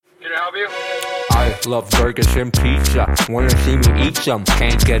Love burgers and pizza. Wanna see me eat some?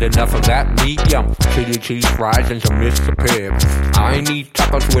 Can't get enough of that medium. Chili cheese fries and some Mr. Pibb. I need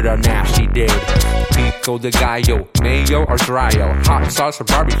tacos with a nasty dip. Pico de gallo, mayo or dryo. Hot sauce or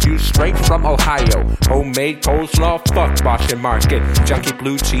barbecue straight from Ohio. Homemade coleslaw, fuck Boston Market. Junky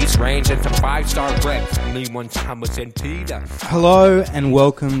blue cheese range into 5-star bread. Only one hummus and pita. Hello and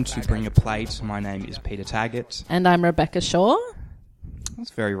welcome to Bring a Plate. My name is Peter Taggart. And I'm Rebecca Shaw. It's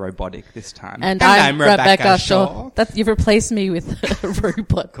very robotic this time. And I'm Rebecca Shaw. You've replaced me with a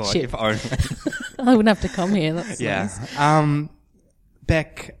robot God, chip. if only. I wouldn't have to come here. That's nice.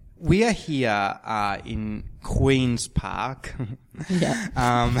 Beck, we are here in Queen's Park. Yeah.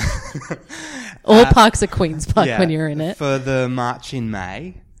 All parks are Queen's Park when you're in it. For the March in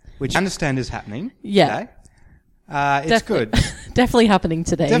May, which I understand is happening today. It's good. Definitely happening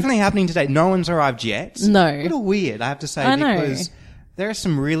today. Definitely happening today. No one's arrived yet. No. A little weird, I have to say, I know. because there are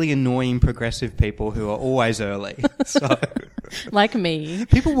some really annoying progressive people who are always early. So like me.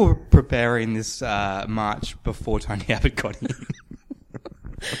 People were preparing this march before Tony Abbott got in.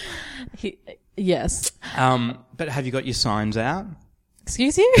 Yes. But have you got your signs out?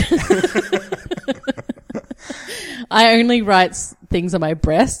 Excuse you? I only write things on my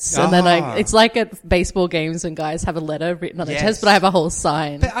breasts, and then it's like at baseball games when guys have a letter written on their chest, but I have a whole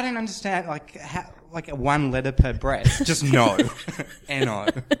sign. But I don't understand, like a one letter per breast. Just no. N-O.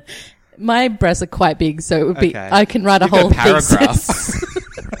 My breasts are quite big, so it would be, Okay. I can write You've a whole got a paragraph. thesis.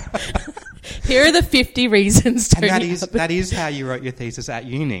 Here are the 50 reasons Tony Abbott. That is how you wrote your thesis at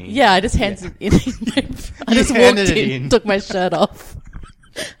uni. Yeah, I just handed it in. I just walked handed it in. took my shirt off.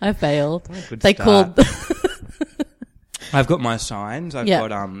 I failed. Good They start. called. I've got my signs. I've Yeah.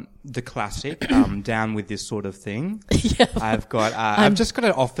 got the classic down with this sort of thing. Yeah. I've got I've just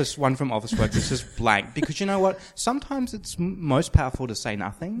got one from Office Works. It's just blank because you know what? Sometimes it's most powerful to say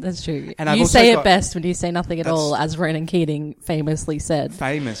nothing. That's true. And I've you also say it got- best when you say nothing at all, as Ronan Keating famously said.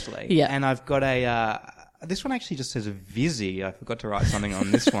 Famously. Yeah. And I've got this one actually just says a Vizzy. I forgot to write something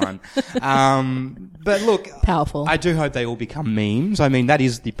on this one. But look. Powerful. I do hope they all become memes. I mean, that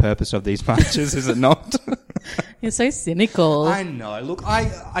is the purpose of these marches, is it not? You're so cynical. I know. Look,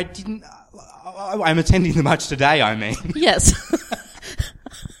 I didn't. I'm attending the march today. I mean, Yes.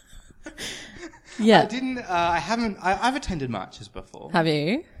 Yeah. I didn't. I haven't. I've attended marches before. Have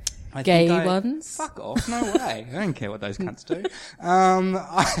you? I Gay think ones? Fuck off! No way. I don't care what those cunts do.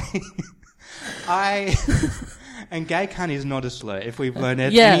 And gay cunt is not a slur. If we've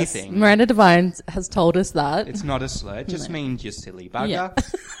learned Yes. anything, Miranda Devine has told us that. it's not a slur. It just means you're silly bugger. Yeah.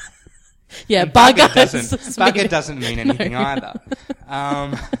 Yeah, And bugger Bugger doesn't mean anything either.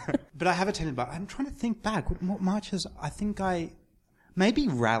 But I have attended. But I'm trying to think back. What marches? I think maybe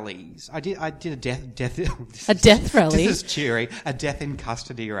rallies. I did a death. A death rally? This is cheery. A death in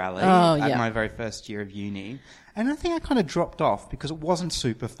custody rally Oh, at yeah. my very first year of uni, and I think I kind of dropped off because it wasn't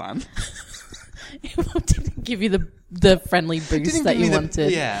super fun. It didn't give you the friendly boost that you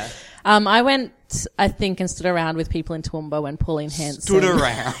wanted. Yeah. I went, I think, and stood around with people in Toowoomba when Pauline Hanson. Stood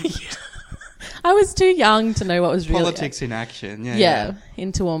around. I was too young to know what was really Politics in action. Yeah,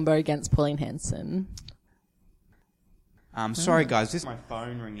 in Toowoomba against Pauline Hanson. Sorry guys, this is my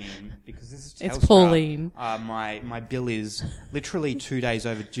phone ringing because this is Telstra. It's Pauline. My bill is literally 2 days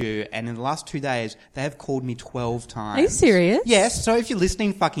overdue, and in the last 2 days they have called me 12 times. Are you serious? Yes. So if you're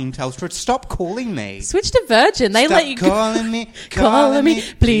listening, fucking Telstra, stop calling me. Switch to Virgin. They Stop let you calling me, calling me.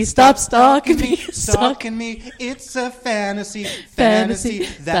 Please stop stalking me. stalking me. It's a fantasy Fantasy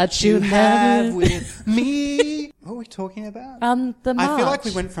that you have with me. What are we talking about? The march. I feel like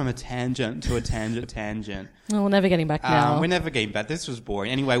we went from a tangent to a tangent. Oh, we're never getting back now. We're never getting back. This was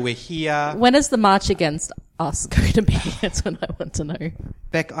boring. Anyway, we're here. When is the march against us going to be? That's what I want to know.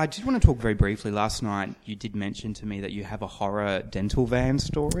 Beck, I did want to talk very briefly. Last night, you did mention to me that you have a horror dental van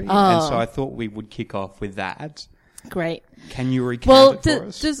story. Oh. And so I thought we would kick off with that. Great. Can you recount Well, it for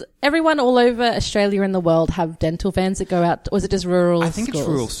us? does everyone all over Australia and the world have dental vans that go out? Or is it just rural I think schools? it's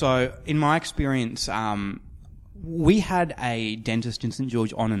rural. So in my experience, we had a dentist in St.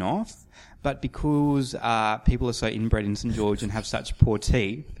 George on and off, but because people are so inbred in St. George and have such poor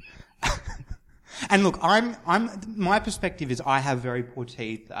teeth, and look, my perspective is I have very poor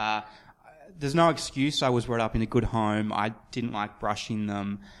teeth. There's no excuse. I was brought up in a good home. I didn't like brushing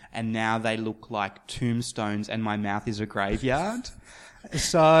them, and now they look like tombstones, and my mouth is a graveyard.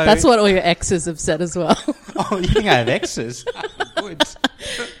 So That's what all your exes have said as well. Oh, you think I have exes? Good.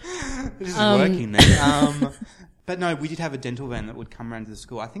 This is working then. But no, we did have a dental van that would come around to the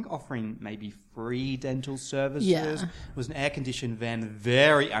school, I think offering maybe free dental services. Yeah. It was an air-conditioned van,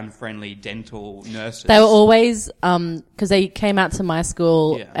 very unfriendly dental nurses. They were always, cause they came out to my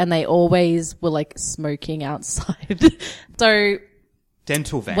school Yeah. and they always were like smoking outside. So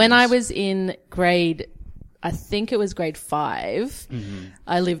dental vans. when I was in I think it was grade 5,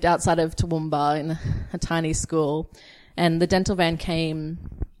 I lived outside of Toowoomba in a tiny school, and the dental van came.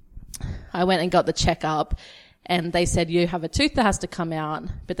 I went and got the checkup, and they said, you have a tooth that has to come out,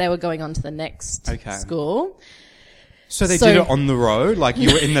 but they were going on to the next school. So they did it on the road, like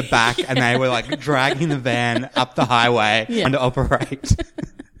you were in the back and they were like dragging the van up the highway and to operate.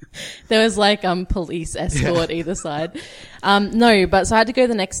 There was like police escort either side. No, but so I had to go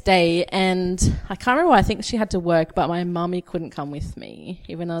the next day, and I can't remember why. I think she had to work, but my mummy couldn't come with me,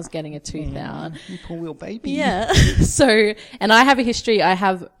 even though I was getting a tooth out. You poor little baby. Yeah. So, and I have a history. I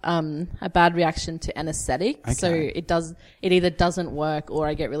have a bad reaction to anesthetic. Okay. So it either doesn't work or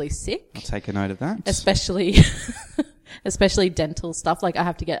I get really sick. I'll take a note of that. Especially dental stuff. Like I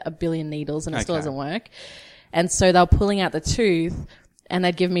have to get a billion needles and it still doesn't work. And so they were pulling out the tooth. And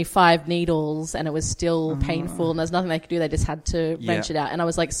they'd give me 5 needles and it was still painful and there's nothing they could do. They just had to wrench it out. And I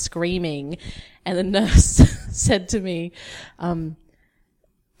was like screaming. And the nurse said to me, I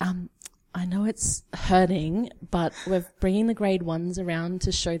know it's hurting, but we're bringing the grade 1s around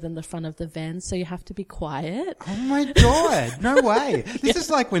to show them the front of the van. So you have to be quiet. Oh my God. No way. This is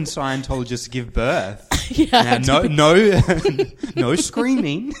like when Scientologists give birth. Yeah. Now, no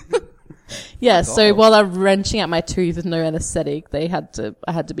screaming. Yeah, so while I'm wrenching out my tooth with no anesthetic, I had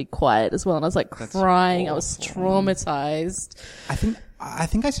to be quiet as well. And I was like crying. I was traumatized. I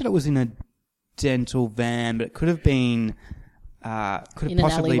think I said it was in a dental van, but it could have been,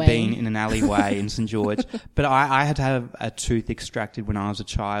 possibly been in an alleyway in St. George. But I had to have a tooth extracted when I was a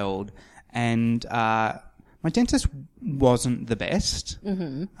child, and my dentist wasn't the best.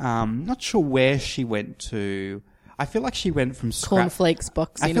 Not sure where she went to. I feel like she went from Cornflakes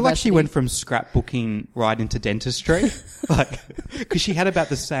box. I feel like she went from scrapbooking right into dentistry, like because she had about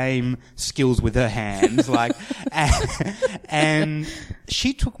the same skills with her hands, like, and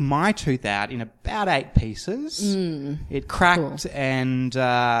she took my tooth out in about 8 pieces. It cracked,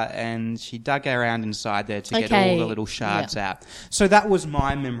 and she dug around inside there to get all the little shards out. So that was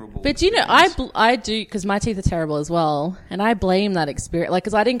my memorable. But you know, I do, because my teeth are terrible as well, and I blame that experience, like,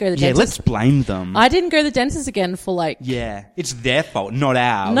 because I didn't go to the dentist. Yeah, let's blame them. I didn't go to the dentist again for like. Yeah, it's their fault, not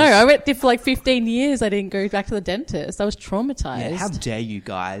ours. No, I went there for like 15 years. I didn't go back to the dentist. I was traumatized. Yeah, how dare you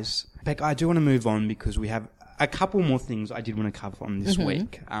guys? Beck, I do want to move on because we have a couple more things I did want to cover on this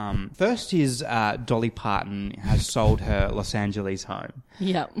week. First is Dolly Parton has sold her Los Angeles home.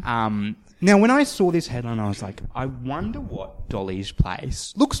 Yep. Now, when I saw this headline, I was like, I wonder what Dolly's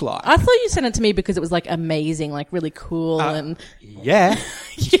place looks like. I thought you sent it to me because it was like amazing, like really cool. And yeah,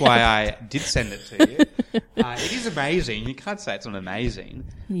 that's why I did send it to you. It is amazing. You can't say it's not amazing.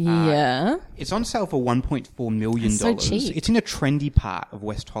 Yeah. It's on sale for $1.4 million. That's so cheap. It's in a trendy part of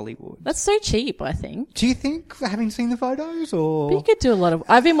West Hollywood. That's so cheap, I think. Do you think, having seen the photos, or? But you could do a lot of,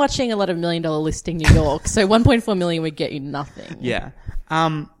 I've been watching a lot of $1 Million Listing New York, so 1.4 million would get you nothing. Yeah.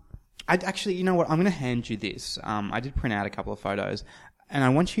 I'd actually, you know what? I'm going to hand you this. I did print out a couple of photos, and I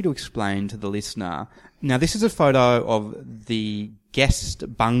want you to explain to the listener. Now, this is a photo of the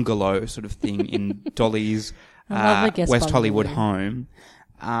guest bungalow sort of thing in Dolly's West Hollywood home.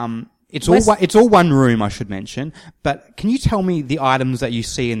 It's all one room, I should mention. But can you tell me the items that you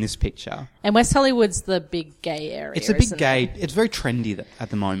see in this picture? And West Hollywood's the big gay area. It's a big gay. It's very trendy at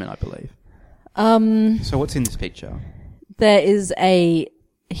the moment, I believe. So what's in this picture? There is a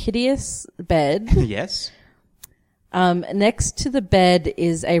hideous bed. Yes. Next to the bed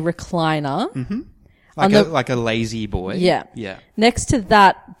is a recliner. Mm-hmm. Like a lazy boy. Yeah. Yeah. Next to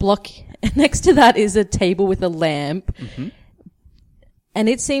that is a table with a lamp. Mm-hmm. And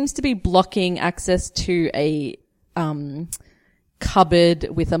it seems to be blocking access to a cupboard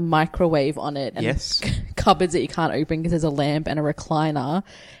with a microwave on it. And yes. Cupboards that you can't open because there's a lamp and a recliner.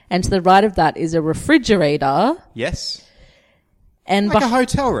 And to the right of that is a refrigerator. Yes. And like a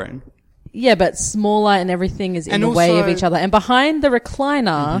hotel room. Yeah, but smaller and everything is in the way of each other. And behind the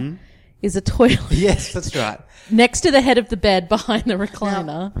recliner is a toilet. Yes, that's right. Next to the head of the bed behind the recliner.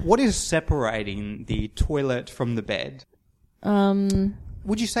 Now, what is separating the toilet from the bed?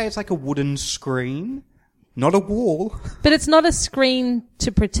 Would you say it's like a wooden screen? Not a wall. But it's not a screen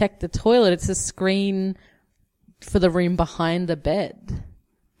to protect the toilet. It's a screen for the room behind the bed.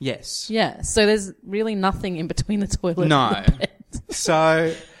 Yes. Yeah. So there's really nothing in between the toilet and the bed.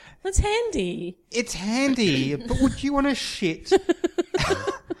 So that's handy. It's handy, but would you want to shit?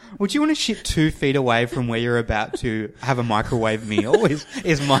 Would you want to shit 2 feet away from where you're about to have a microwave meal?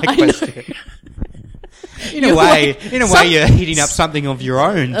 Is my question. In a way, you're heating up something of your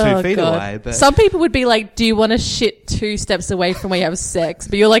own 2 feet God. away. But Some people would be like, do you want to shit 2 steps away from where you have sex?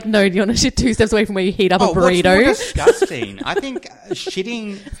 But you're like, no, do you want to shit 2 steps away from where you heat up a burrito? What's more disgusting? I think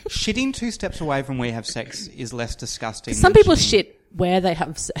shitting 2 steps away from where you have sex is less disgusting. Some than people shitting. shit where they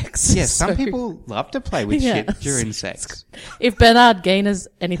have sex. Yes, some So- people love to play with Yeah. shit during sex. If Bernard Gainer's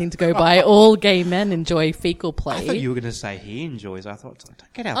anything to go by, all gay men enjoy fecal play. I thought you were going to say he enjoys. I thought,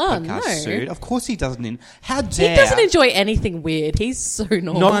 don't get our Oh, podcast no. sued. Of course he doesn't. How He dare? doesn't enjoy anything weird. He's so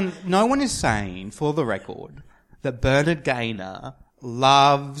normal. No one is saying, for the record, that Bernard Gaynor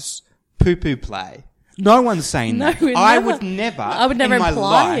loves poo-poo play. No one's saying No, that. never. I would never imply in my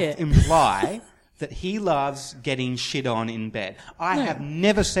life it. imply that he loves getting shit on in bed. I have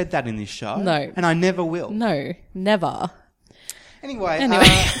never said that in this show. No. And I never will. No, never. Anyway,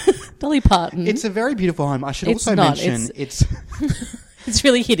 Dolly Parton. it's a very beautiful home. I should It's also not. mention it's It's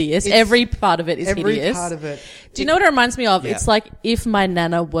really hideous. Every part of it is every hideous. part of it. Do you know what it reminds me of? Yeah. It's like if my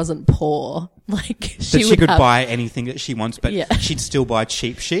nana wasn't poor. Like That she she would could have, buy anything that she wants, but Yeah. she'd still buy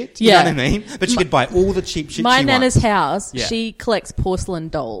cheap shit. You Yeah. know what I mean? But she could buy all the cheap shit my she nana's wants. house. Yeah. She collects porcelain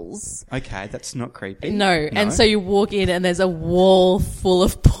dolls. Okay, that's not creepy. No. And so you walk in and there's a wall full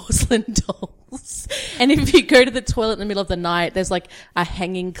of porcelain dolls. And if you go to the toilet in the middle of the night, there's like a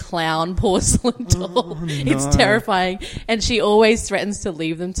hanging clown porcelain doll. It's terrifying. And she always threatens to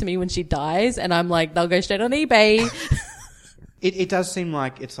leave them to me when she dies. And I'm like, they'll go straight on eBay. It does seem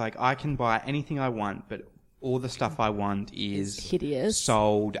like it's like I can buy anything I want, but all the stuff I want is hideous.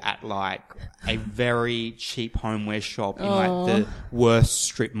 sold at like a very cheap homeware shop in like the worst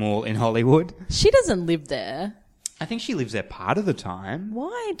strip mall in Hollywood. She doesn't live there. I think she lives there part of the time.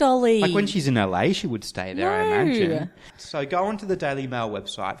 Why, Dolly? Like when she's in LA, she would stay there, I No. imagine. So go onto the Daily Mail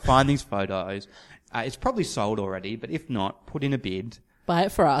website, find these photos. It's probably sold already, but if not, put in a bid. Buy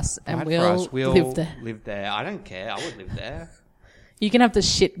it for us and Buy it for us. we'll live there. Live there. I don't care. I would live there. You can have the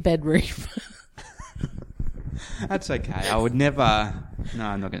shit bedroom. That's okay. I would never. No,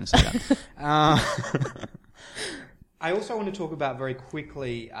 I'm not going to say that. I also want to talk about very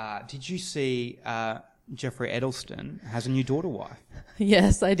quickly. Did you see Jeffrey Edelstein has a new daughter wife?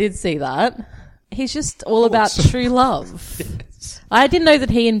 Yes, I did see that. He's just all about true love. Yes. I didn't know that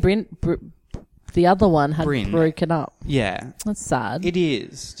he and the other one had Bryn. broken up. Yeah, That's sad. it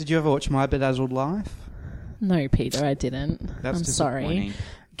is. Did you ever watch My Bedazzled Life? No, Peter, I didn't. That's I'm sorry. disappointing.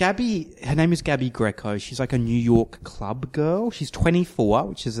 Gabby, her name is Gabby Greco. She's like a New York club girl. She's 24,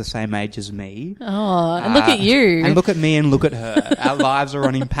 which is the same age as me. Oh, and look at you. And look at me and look at her. Our lives are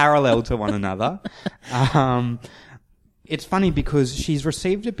running parallel to one another. It's funny because she's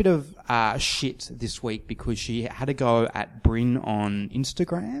received a bit of shit this week because she had a go at Bryn on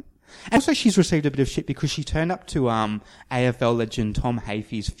Instagram. And also she's received a bit of shit because she turned up to AFL legend Tom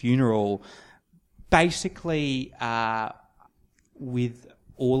Hafey's funeral basically with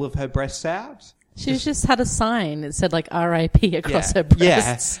all of her breasts out. She's just had a sign that said like R.I.P. across her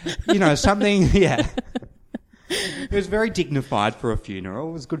breasts. Yeah. You know, something, yeah. It was very dignified for a funeral.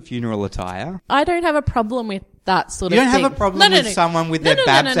 It was good funeral attire. I don't have a problem with that sort You of don't thing. have a problem with someone with their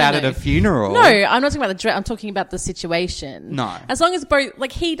babs out at a funeral. No, I'm not talking about the dress. I'm talking about the situation. No. As long as both,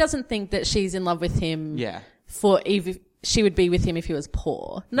 like, he doesn't think that she's in love with him. Yeah. For if she would be with him if he was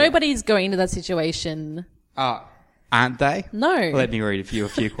poor. Nobody's going into that situation. Aren't they? No. Let me read a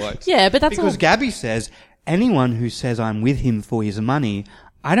few quotes. Yeah, but that's because all. Gabby says, anyone who says I'm with him for his money,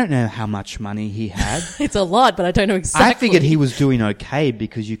 I don't know how much money he had. It's a lot, but I don't know exactly. I figured he was doing okay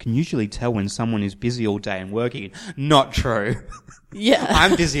because you can usually tell when someone is busy all day and working. Not true. Yeah.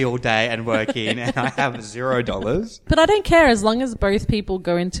 I'm busy all day and working and I have $0. But I don't care as long as both people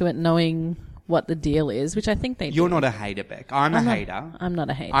go into it knowing what the deal is, which I think they do. You're not a hater, Beck. I'm a hater. I'm not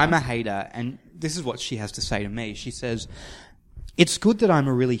a hater. I'm a hater, and this is what she has to say to me. She says, it's good that I'm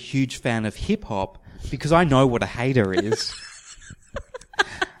a really huge fan of hip-hop because I know what a hater is.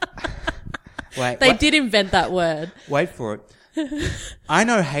 They did invent that word. Wait for it. I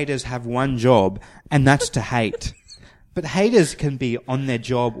know haters have one job, and that's to hate. But haters can be on their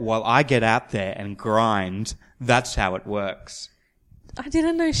job while I get out there and grind. That's how it works. I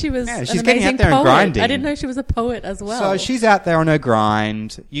didn't know she was Yeah, she's an getting amazing out there and poet. grinding. I didn't know she was a poet as well. So she's out there on her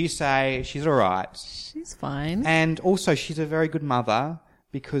grind. You say she's all right. She's fine. And also, she's a very good mother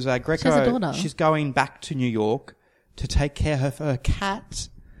because Greco, She has a daughter. she's going back to New York to take care of her cat,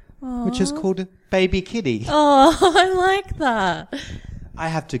 which is called Baby Kitty. Oh, I like that. I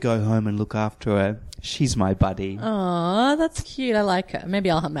have to go home and look after her. She's my buddy. Oh, that's cute. I like her. Maybe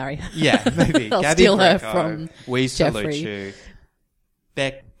I'll marry her. Yeah, maybe. I'll Gabby steal her Greco, from we salute Jeffrey. you.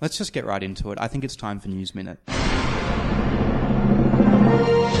 Beck, let's just get right into it. I think it's time for News Minute.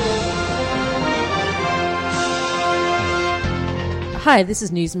 Hi, this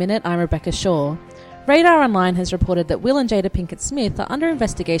is News Minute. I'm Rebecca Shaw. Radar Online has reported that Will and Jada Pinkett Smith are under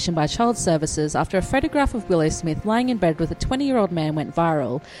investigation by Child Services after a photograph of Willow Smith lying in bed with a 20-year-old man went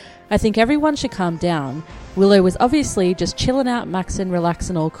viral. I think everyone should calm down. Willow was obviously just chilling out, maxing,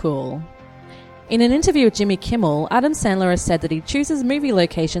 relaxing, all cool. In an interview with Jimmy Kimmel, Adam Sandler has said that he chooses movie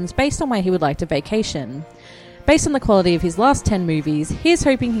locations based on where he would like to vacation. Based on the quality of his last 10 movies, he is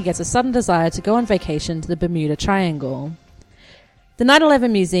hoping he gets a sudden desire to go on vacation to the Bermuda Triangle. The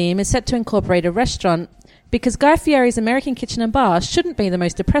 9/11 Museum is set to incorporate a restaurant because Guy Fieri's American Kitchen and Bar shouldn't be the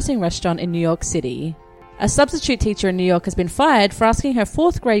most depressing restaurant in New York City. A substitute teacher in New York has been fired for asking her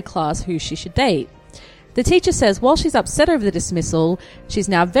 4th grade class who she should date. The teacher says while she's upset over the dismissal, she's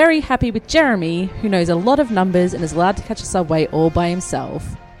now very happy with Jeremy, who knows a lot of numbers and is allowed to catch a subway all by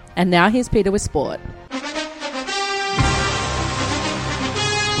himself. And now here's Peter with sport.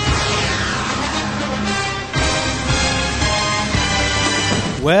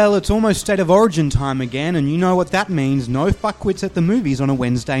 Well, it's almost State of Origin time again, and you know what that means. No fuckwits at the movies on a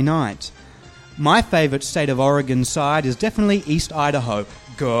Wednesday night. My favourite State of Oregon side is definitely East Idaho.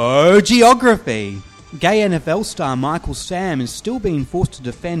 Go Geography! Gay NFL star Michael Sam is still being forced to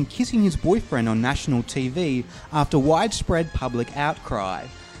defend kissing his boyfriend on national TV after widespread public outcry.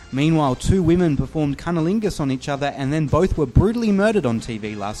 Meanwhile, 2 women performed cunnilingus on each other and then both were brutally murdered on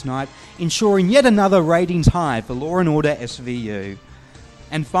TV last night, ensuring yet another ratings high for Law & Order SVU.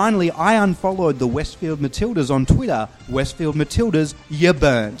 And finally, I unfollowed the Westfield Matildas on Twitter. Westfield Matildas, you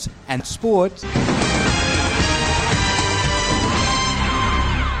burnt. And sports.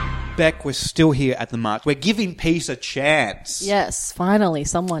 Beck, we're still here at the march. We're giving peace a chance. Yes, finally,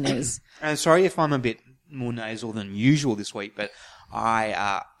 someone is. And sorry if I'm a bit more nasal than usual this week, but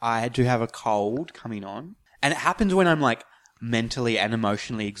I do have a cold coming on. And it happens when I'm like mentally and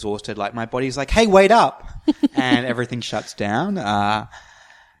emotionally exhausted. Like my body's like, hey, wait up. And everything shuts down.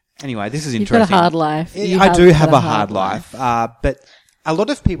 Anyway, this is interesting. You've got a hard life. I do have a hard life. But a lot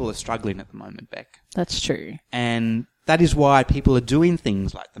of people are struggling at the moment, Beck. That's true. And that is why people are doing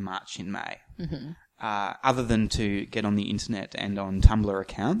things like the March in May. Mm-hmm. Other than to get on the internet and on Tumblr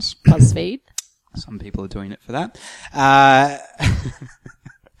accounts. BuzzFeed. Some people are doing it for that.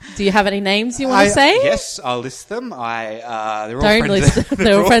 Do you have any names you want to say? Yes, I'll list them. They're all Don't friends. list them.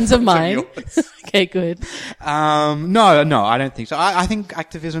 They're all friends of mine. Okay, good. No, I don't think so. I think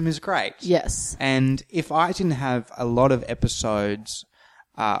activism is great. Yes. And if I didn't have a lot of episodes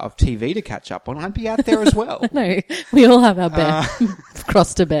of TV to catch up on, I'd be out there as well. No, we all have our bear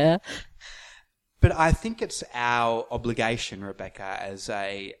cross to bear. But I think it's our obligation, Rebecca, as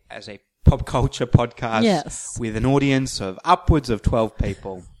a pop culture podcast Yes. with an audience of upwards of 12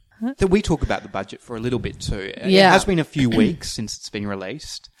 people, that we talk about the budget for a little bit too. Yeah. It has been a few weeks since it's been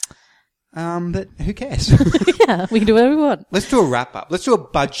released. But who cares? Yeah, we can do whatever we want. Let's do a wrap up. Let's do a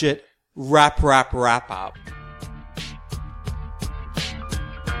budget wrap up.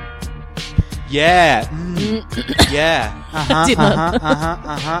 Yeah. Yeah. Did not.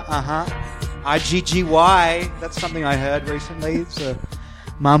 IGGY. That's something I heard recently. It's a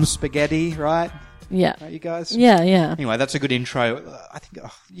mum spaghetti, right? Yeah. Right, you guys? Yeah. Anyway, that's a good intro. I think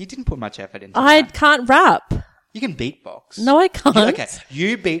you didn't put much effort into I that. can't rap. You can beatbox. No, I can't. Okay,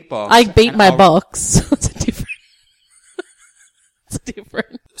 you beatbox. I beat and my I'll- box. It's different. It's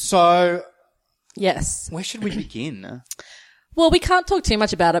different. So, Yes. where should we begin? Well, we can't talk too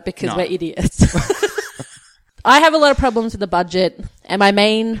much about it because No. we're idiots. I have a lot of problems with the budget, and my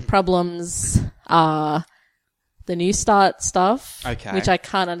main problems are the New Start stuff, Okay. which I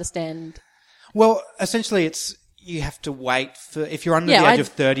can't understand. Well, essentially, you have to wait for, if you're under Yeah, the age of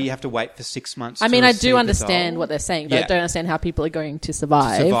 30, you have to wait for 6 months I to mean, I receive do the understand dole. what they're saying, but I Yeah. don't understand how people are going to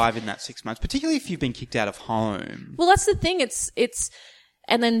survive. Survive in that 6 months, particularly if you've been kicked out of home. Well, that's the thing. It's,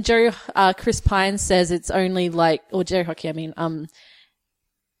 and then Chris Pine says it's only like, or Jerry Hockey, I mean,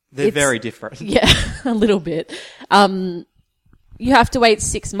 They're it's- very different. yeah, a little bit. You have to wait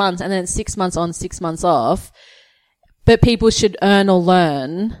 6 months and then 6 months on, 6 months off, but people should earn or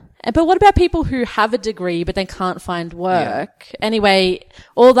learn. But what about people who have a degree but they can't find work? Yeah. Anyway,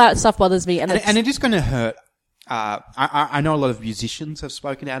 all that stuff bothers me. And it is going to hurt. I know a lot of musicians have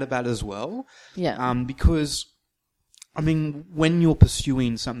spoken out about it as well. Yeah. Because I mean, when you're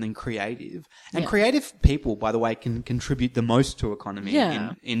pursuing something creative, and creative people, by the way, can contribute the most to economy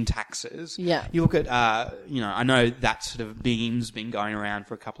in taxes. Yeah. You look at, I know that sort of meme's been going around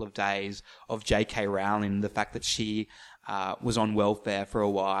for a couple of days of J.K. Rowling, the fact that she was on welfare for a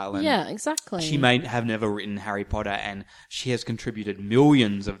while. And yeah, exactly. she may have never written Harry Potter, and she has contributed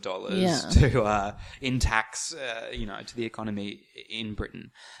millions of dollars to in tax, to the economy in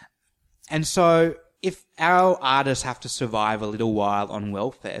Britain. And so, if our artists have to survive a little while on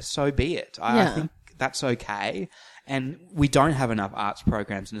welfare, so be it. I think that's okay. And we don't have enough arts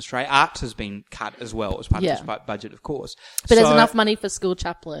programs in Australia. Arts has been cut as well as part of this budget, of course. But there's enough money for school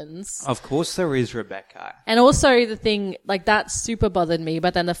chaplains. Of course there is, Rebecca. And also the thing, like, that super bothered me,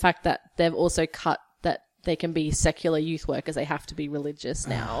 but then the fact that they've also cut that they can be secular youth workers, they have to be religious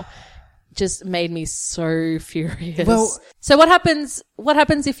now, just made me so furious. Well, so what happens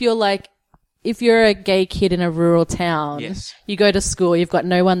if you're like, if you're a gay kid in a rural town, you go to school, you've got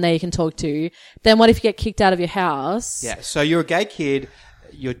no one there you can talk to, then what if you get kicked out of your house? Yeah, so you're a gay kid,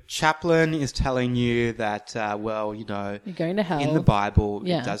 your chaplain is telling you that, you're going to hell. In the Bible,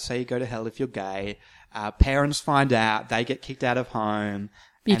 it does say you go to hell if you're gay. Parents find out, they get kicked out of home.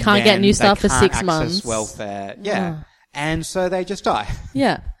 You can't get new stuff for 6 months. Welfare. Yeah. And so they just die.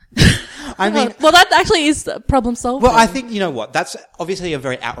 Yeah. I mean, well, that actually is problem solved. Well, I think, you know what, that's obviously a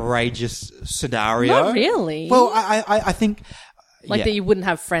very outrageous scenario. Not really. Well, I think... Like that you wouldn't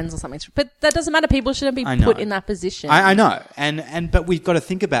have friends or something. But that doesn't matter. People shouldn't be put in that position. I know. But we've got to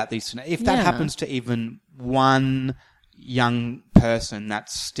think about these. If that happens to even one young person,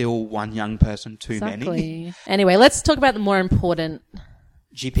 that's still one young person too many. Anyway, let's talk about the more important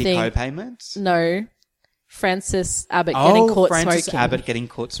GP co-payments? No. Frances Abbott getting caught smoking. Frances Abbott getting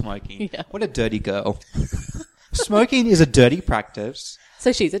caught smoking. Yeah. What a dirty girl. Smoking is a dirty practice.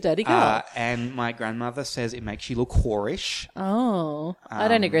 So she's a dirty girl. And my grandmother says it makes you look whorish. Oh. I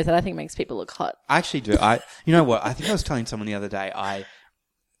don't agree with that. I think it makes people look hot. I actually do. You know what? I think I was telling someone the other day, I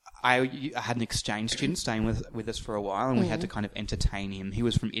had an exchange student staying with us for a while, and we had to kind of entertain him. He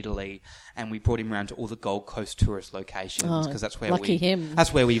was from Italy, and we brought him around to all the Gold Coast tourist locations, because that's where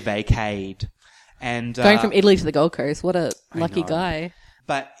that's where we vacayed. And going from Italy to the Gold Coast, what a lucky guy.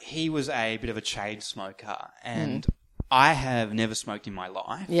 But he was a bit of a chain smoker, and I have never smoked in my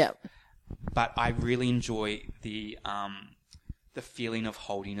life. Yeah. But I really enjoy the feeling of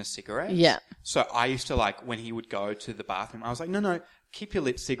holding a cigarette. Yeah. So I used to, like, when he would go to the bathroom, I was like, no, keep your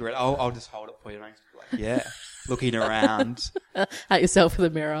lit cigarette. I'll just hold it for you. And I used to be like, looking around. At yourself in the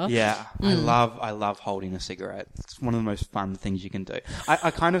mirror. Yeah. I love holding a cigarette. It's one of the most fun things you can do.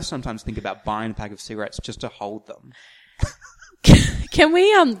 I kind of sometimes think about buying a pack of cigarettes just to hold them. Can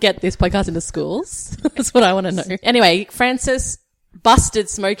we get this podcast into schools? That's what I want to know. Anyway, Frances busted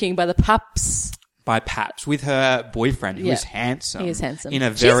smoking by the Paps. By Paps with her boyfriend, who is handsome. He is handsome.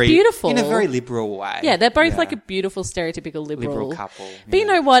 She's beautiful. In a very liberal way. Yeah, they're both like a beautiful, stereotypical liberal couple. But you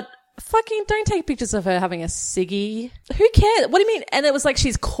know what? Fucking don't take pictures of her having a ciggy. Who cares? What do you mean? And it was like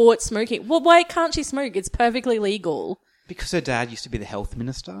she's caught smoking. Well, why can't she smoke? It's perfectly legal. Because her dad used to be the health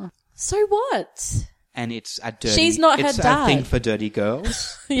minister. So what? And it's a dirty... She's not her dad. It's a thing for dirty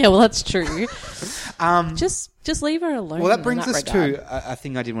girls. Yeah, well, that's true. Just leave her alone. Well, that brings us to a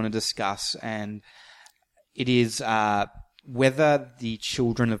thing I did want to discuss, and it is whether the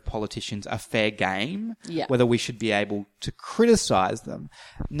children of politicians are fair game, whether we should be able to criticise them.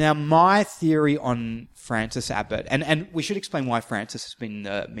 Now, my theory on Frances Abbott, and we should explain why Frances has been in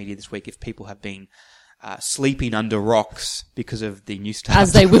the media this week if people have been... sleeping under rocks because of the new stuff.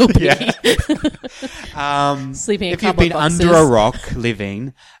 As they will be. Sleeping in if you've been under a rock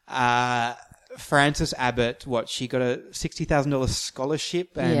living, Frances Abbott, she got a $60,000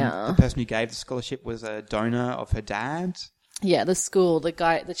 scholarship, and the person who gave the scholarship was a donor of her dad. Yeah, the school,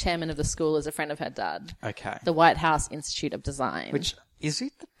 the chairman of the school is a friend of her dad. Okay. The White House Institute of Design. Which, is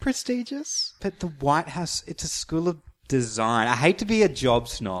it prestigious? But the White House, it's a school of design. I hate to be a job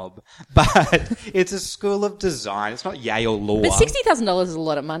snob, but it's a school of design. It's not Yale law. But $60,000 is a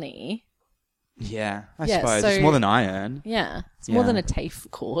lot of money. Yeah, I suppose. It's more than I earn. Yeah. It's more than a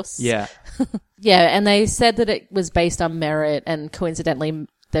TAFE course. Yeah. Yeah, and they said that it was based on merit, and coincidentally,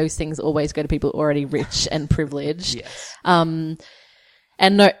 those things always go to people already rich and privileged. Yes. And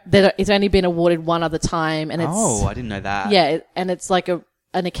no, it's only been awarded one other time, and it's... Oh, I didn't know that. Yeah, and it's like an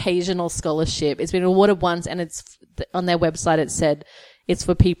occasional scholarship. It's been awarded once, and it's on their website it said it's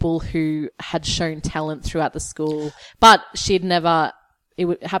for people who had shown talent throughout the school, but it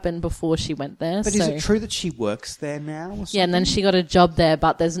would happen before she went there. But is it true that she works there now or something? Yeah, and then she got a job there,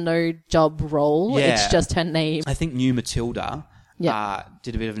 but there's no job role. Yeah. It's just her name. I think New Matilda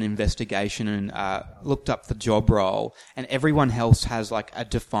did a bit of an investigation and looked up the job role, and everyone else has like a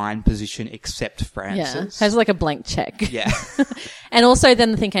defined position except Frances. Has like a blank check. Yeah. And also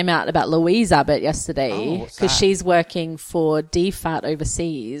then the thing came out about Louise Abbott yesterday, what's because that? she's working for DFAT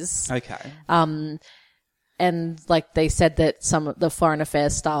overseas. Okay. And like they said that some of the foreign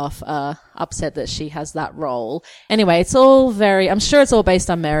affairs staff are upset that she has that role. Anyway, it's all I'm sure it's all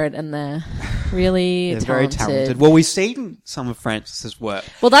based on merit, and they're really They're very talented. Well, we've seen some of Frances's work.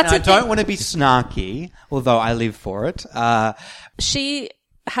 Well, that's and I the thing. don't want to be snarky, although I live for it. She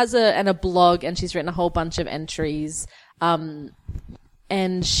has a blog, and she's written a whole bunch of entries.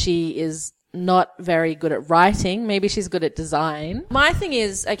 And she is not very good at writing. Maybe she's good at design. My thing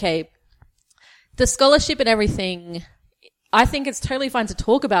is, okay, the scholarship and everything, I think it's totally fine to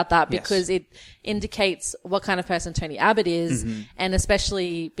talk about that because it indicates what kind of person Tony Abbott is, and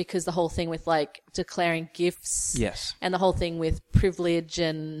especially because the whole thing with like declaring gifts, and the whole thing with privilege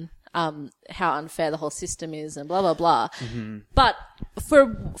and how unfair the whole system is and blah blah blah. But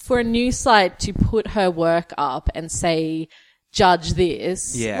for a news site to put her work up and say judge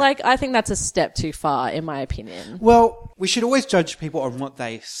this, like I think that's a step too far in my opinion. Well, we should always judge people on what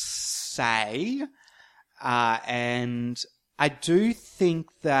they say, and I do think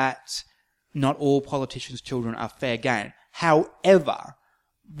that not all politicians' children are fair game. However,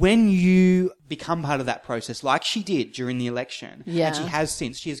 when you become part of that process, like she did during the election, and she has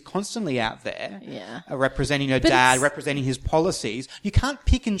since, she is constantly out there representing her dad, representing his policies. You can't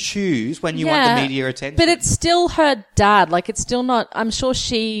pick and choose when you want the media attention. But it's still her dad. Like, it's still not, I'm sure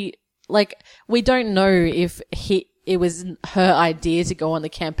she, like, we don't know if it was her idea to go on the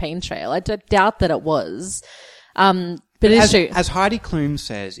campaign trail. I doubt that it was. But it's true. As Heidi Klum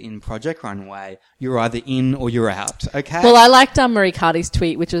says in Project Runway, you're either in or you're out, okay? Well, I liked Marie Carty's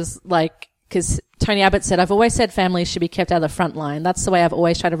tweet, which was like, because Tony Abbott said, I've always said families should be kept out of the front line. That's the way I've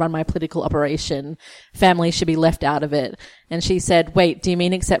always tried to run my political operation. Families should be left out of it. And she said, wait, do you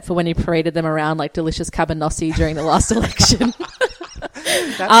mean except for when you paraded them around like delicious cabanossi during the last election?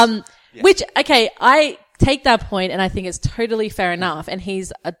 Which, okay, I take that point and I think it's totally fair enough. And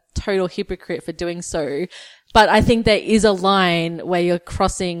he's a total hypocrite for doing so. But I think there is a line where you're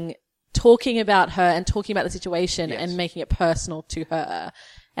crossing talking about her and talking about the situation and making it personal to her.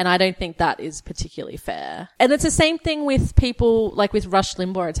 And I don't think that is particularly fair. And it's the same thing with people like with Rush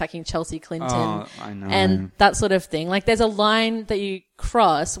Limbaugh attacking Chelsea Clinton. Oh, I know. And that sort of thing. Like there's a line that you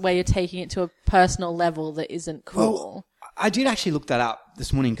cross where you're taking it to a personal level that isn't cool. Well, I did actually look that up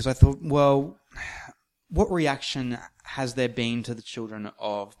this morning because I thought, well, what reaction has there been to the children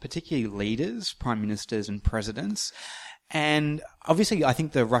of particularly leaders, prime ministers and presidents? And obviously I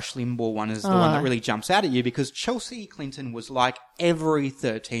think the Rush Limbaugh one is the one that really jumps out at you because Chelsea Clinton was like every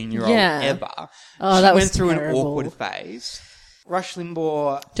 13-year-old ever. Oh, she that went was through terrible. an awkward phase. Rush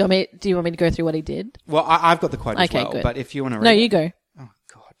Limbaugh... Do you want me to go through what he did? Well, I've got the quote as well, good. but if you want to read No, it. you go. Oh,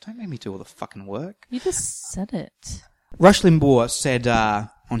 God, don't make me do all the fucking work. You just said it. Rush Limbaugh said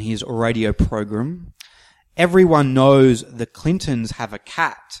on his radio program, everyone knows the Clintons have a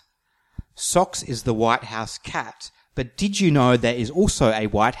cat. Socks is the White House cat. But did you know there is also a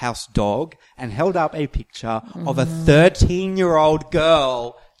White House dog? And held up a picture of a 13-year-old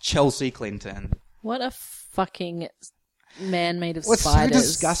girl, Chelsea Clinton. What a fucking man made of What's spiders. so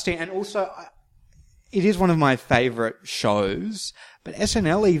disgusting. And also, it is one of my favourite shows. But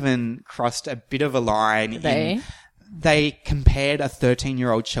SNL even crossed a bit of a line. They compared a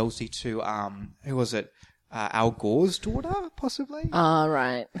 13-year-old Chelsea to, who was it? Al Gore's daughter, possibly? Oh,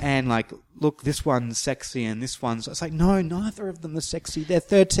 right. And like, look, this one's sexy and this one's... It's like, no, neither of them are sexy. They're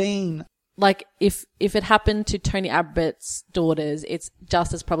 13. Like, if it happened to Tony Abbott's daughters, it's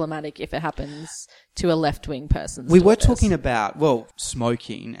just as problematic if it happens to a left-wing person's We daughters. were talking about, well,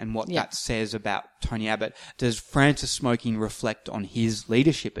 smoking and what that says about Tony Abbott. Does Francis smoking reflect on his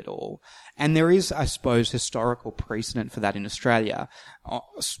leadership at all? And there is, I suppose, historical precedent for that in Australia,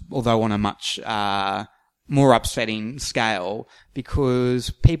 although on a much... more upsetting scale, because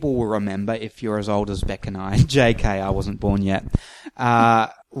people will remember, if you're as old as Beck and I, JK, I wasn't born yet,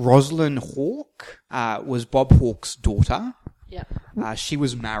 Rosalind Hawke was Bob Hawke's daughter. Yeah. She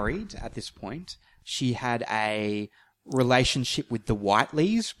was married at this point. She had a relationship with the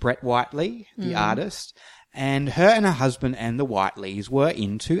Whiteleys, Brett Whiteley, the artist, and her and her husband and the Whiteleys were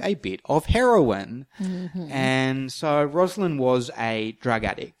into a bit of heroin. And so Rosalind was a drug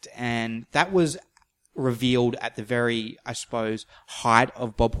addict, and that was revealed at the very, I suppose, height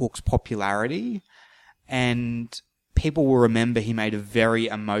of Bob Hawke's popularity. And people will remember he made a very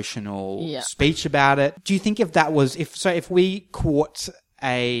emotional speech about it. Do you think if we caught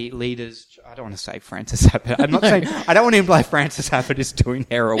a leader's... I don't want to say Francis Abbott. I'm not saying... I don't want to imply Francis Abbott is doing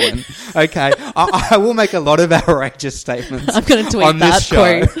heroin. Okay? I will make a lot of outrageous statements I'm going to tweet on that this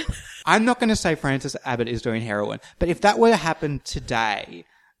show. quote. I'm not going to say Francis Abbott is doing heroin. But if that were to happen today,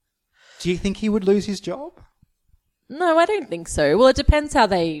 do you think he would lose his job? No, I don't think so. Well, it depends how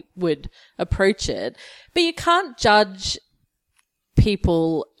they would approach it. But you can't judge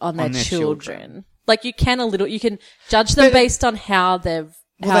people on their children. Like you can judge them based on how they've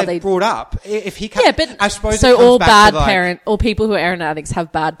brought up. If he can't, yeah, but I suppose so it comes all back bad to or people who are heroin addicts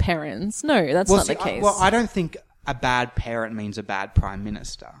have bad parents. No, that's not the case. I don't think a bad parent means a bad prime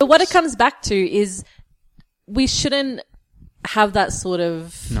minister. But what it comes back to is we shouldn't have that sort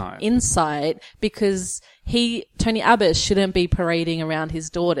of insight because Tony Abbott shouldn't be parading around his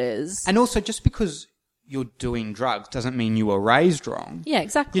daughters. And also, just because you're doing drugs doesn't mean you were raised wrong. Yeah,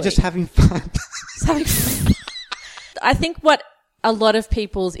 exactly. You're just having fun. I think what a lot of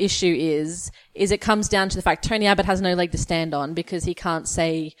people's issue is it comes down to the fact Tony Abbott has no leg to stand on because he can't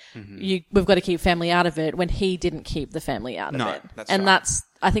say we've got to keep family out of it when he didn't keep the family out of it. That's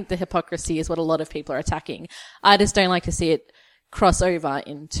I think the hypocrisy is what a lot of people are attacking. I just don't like to see it cross over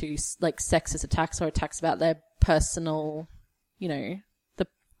into like sexist attacks or attacks about their personal,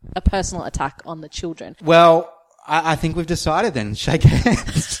 a personal attack on the children. Well, I think we've decided then. Shake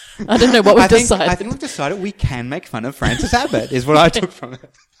hands. I don't know what we've decided. I think we've decided we can make fun of Francis Abbott is what I took from it.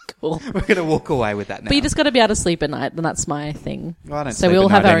 Cool. We're going to walk away with that now. But you just got to be able to sleep at night, and that's my thing. Well, I don't so sleep we all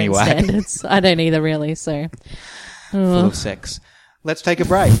at have night our anyway. own standards. I don't either, really. So full of sex. Let's take a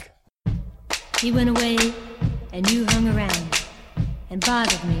break. He went away, and you hung around and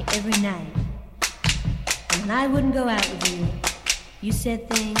bothered me every night. And when I wouldn't go out with you, you said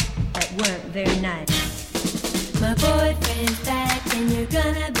things that weren't very nice. My boyfriend's back, and you're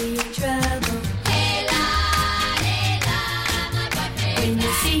gonna be in trouble. My boyfriend. When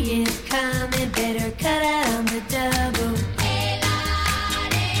you see him coming, better cut out on the double.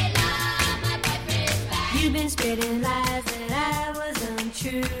 My boyfriend's back. You've been spreading lies that I was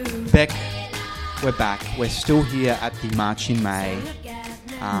untrue. Beck, we're back. We're still here at the March in May.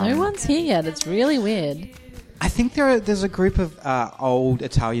 No one's here yet. It's really weird. I think there's a group of old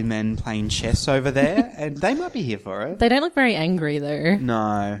Italian men playing chess over there, and they might be here for it. They don't look very angry, though.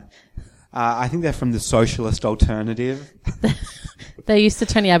 No. I think they're from the Socialist Alternative. They're used to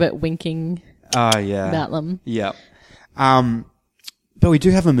Tony Abbott winking about them. Yeah. But we do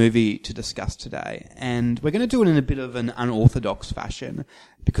have a movie to discuss today, and we're going to do it in a bit of an unorthodox fashion,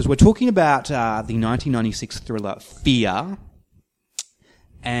 because we're talking about the 1996 thriller Fear,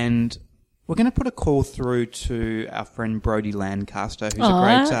 and we're going to put a call through to our friend Brodie Lancaster, who's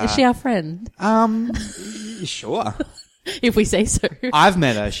a great... is she our friend? Sure. If we say so. I've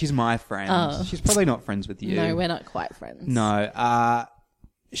met her. She's my friend. She's probably not friends with you. No, we're not quite friends. No.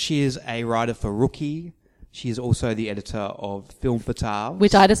 She is a writer for Rookie. She is also the editor of Film Fatale,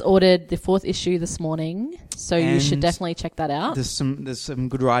 which I just ordered the 4th issue this morning, so you should definitely check that out. There's some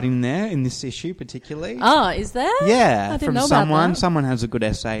good writing there in this issue, particularly. Oh, is there? Yeah, I didn't from know someone. about that. Someone has a good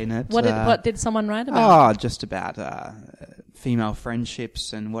essay in it. What did someone write about? Oh, just about female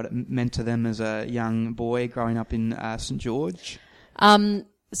friendships and what it meant to them as a young boy growing up in St. George.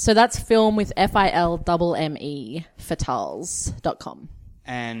 So that's film with FILMME, fatales.com.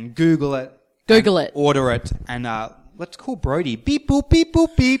 And Google it. Google it. Order it. And let's call Brodie. Beep, boop, beep,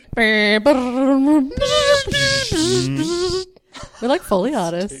 boop, beep. We're like Foley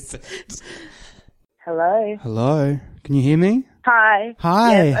artists. Hello. Hello. Can you hear me? Hi.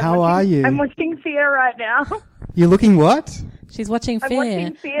 Hi, Yes, how are you? I'm watching Fear right now. You're looking what? She's watching Fear. I'm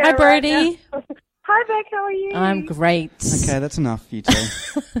watching Fear Hi, right Brodie. now. Hi, Beck. How are you? I'm great. Okay, that's enough for you two.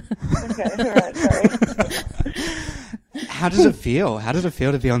 Okay, all right, sorry. How does it feel? How does it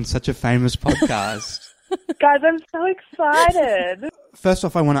feel to be on such a famous podcast? Guys, I'm so excited. First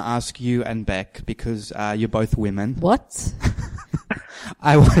off, I want to ask you and Beck, because you're both women. What?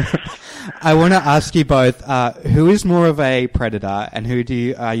 I want to ask you both, who is more of a predator, and who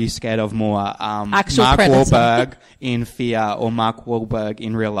are you scared of more? Actual Mark predator. Wahlberg in Fear or Mark Wahlberg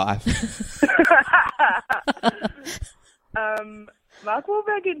in real life? Mark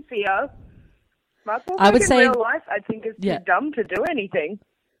Wahlberg in Fear. Mark Wahlberg I would in say- real life, I think, is too dumb to do anything.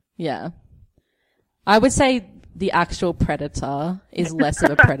 Yeah. I would say the actual predator is less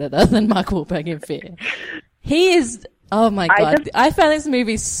of a predator than Mark Wahlberg in Fear. He is... Oh my God. I found this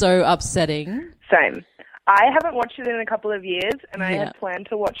movie so upsetting. Same. I haven't watched it in a couple of years, and I had planned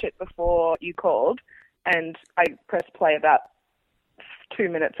to watch it before you called, and I pressed play about 2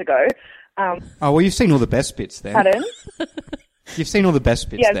 minutes ago. Oh, well, you've seen all the best bits then. Pardon? You've seen all the best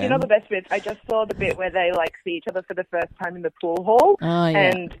bits. Yeah, I've then. seen all the best bits. I just saw the bit where they like see each other for the first time in the pool hall, Oh, yeah.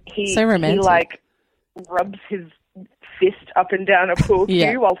 and he So romantic. like rubs his fist up and down a pool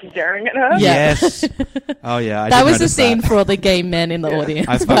Yeah. cue while staring at her. Yeah. Yes. Oh yeah. That was the scene for all the gay men in the I audience,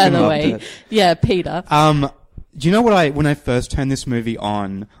 fucking by the loved way. it. Yeah, Peter. Do you know what when I first turned this movie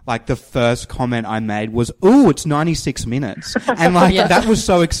on, like the first comment I made was, "Ooh, it's 96 minutes." And like Yeah. that was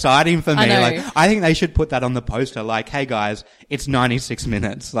so exciting for me. I know. Like I think they should put that on the poster like, "Hey guys, it's 96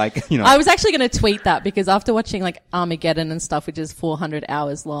 minutes." Like, you know. I was actually going to tweet that because after watching like Armageddon and stuff, which is 400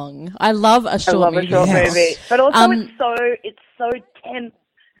 hours long, I love a I short love movie. a short Yes. movie, but also Um, it's so tense.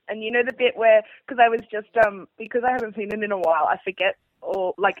 And you know the bit where, because I was just because I haven't seen it in a while, I forget,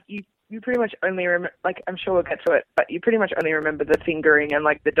 or like you pretty much only remember, like I'm sure we'll get to it, but you pretty much only remember the fingering and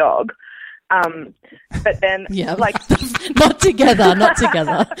like the dog. But then Yeah, like not together.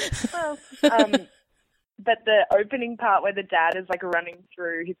 but the opening part where the dad is like running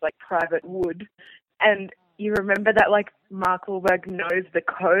through his like private wood, and you remember that like Mark Wahlberg knows the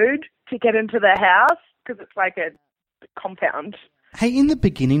code to get into the house because it's like a compound. Hey, in the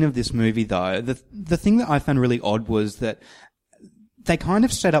beginning of this movie, though, the thing that I found really odd was that they kind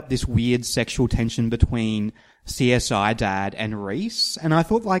of set up this weird sexual tension between CSI Dad and Reese, and I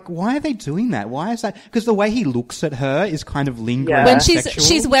thought, like, why are they doing that? Why is that? Because the way he looks at her is kind of lingering. Yeah. When sexual.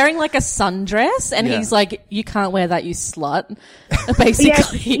 she's wearing like a sundress and Yeah. he's like, "You can't wear that, you slut,"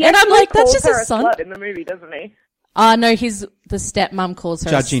 basically. He And I'm actually like, "That's calls just her a son." slut in the movie, doesn't he? No, the stepmom calls her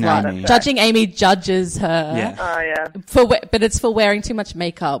Judging a slut. Amy. Judging Amy judges her. Yeah. Oh yeah. But it's for wearing too much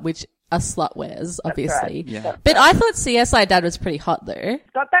makeup, which a slut wears, obviously. right. Yeah. But I thought CSI Dad was pretty hot though. It's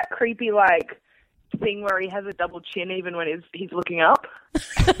got that creepy like thing where he has a double chin even when he's looking up.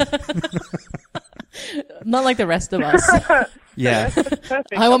 Not like the rest of us. Yeah.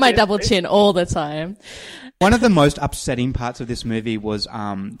 Perfect, I want my obviously. double chin all the time. One of the most upsetting parts of this movie was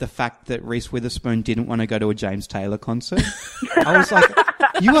the fact that Reese Witherspoon didn't want to go to a James Taylor concert. I was like,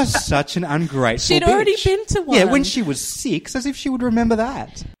 you are such an ungrateful She'd bitch. already been to one. Yeah, when she was 6, as if she would remember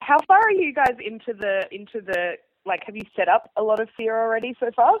that. How far are you guys into the like? Have you set up a lot of fear already so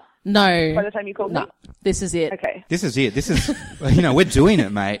far? No. By the time you called No. me. This is it. Okay. This is it. This is, we're doing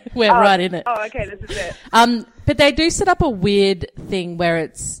it, mate. We're right in it. Oh, okay. This is it. But they do set up a weird thing where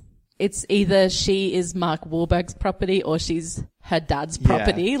it's either she is Mark Wahlberg's property or she's her dad's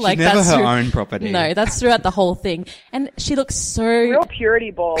property. She's Like never that's her own property. No, that's throughout the whole thing. And she looks so Real purity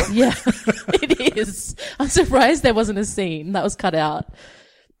ball. Yeah, it is. I'm surprised there wasn't a scene that was cut out.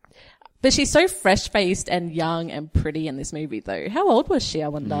 But she's so fresh-faced and young and pretty in this movie, though. How old was she, I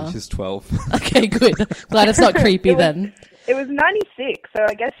wonder? She's 12. Okay, good. Glad it's not creepy then. It was 96, so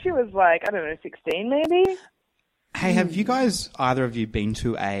I guess she was like, I don't know, 16 maybe? Hey, have you guys, either of you, been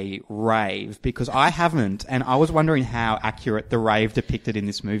to a rave? Because I haven't, and I was wondering how accurate the rave depicted in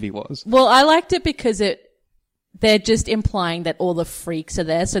this movie was. Well, I liked it because they're just implying that all the freaks are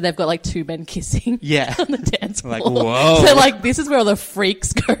there, so they've got like two men kissing Yeah. on the dance floor. Like, whoa. So like, this is where all the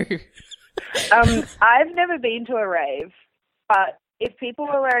freaks go. I've never been to a rave, but if people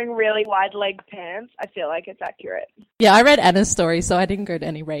were wearing really wide leg pants, I feel like it's accurate. Yeah, I read Anna's story, so I didn't go to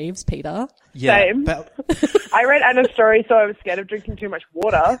any raves, Peter. Yeah, Same. but I read Anna's story, so I was scared of drinking too much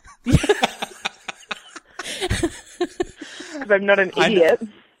water. Because I'm not an idiot.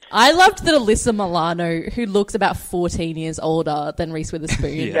 I loved that Alyssa Milano, who looks about 14 years older than Reese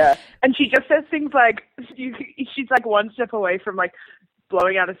Witherspoon. Yeah. And she just says things like, she's like one step away from like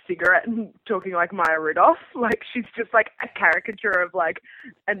blowing out a cigarette and talking like Maya Rudolph. Like she's just like a caricature of like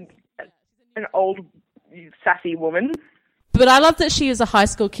an old sassy woman. But I love that she is a high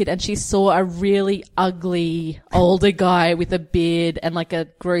school kid and she saw a really ugly older guy with a beard and like a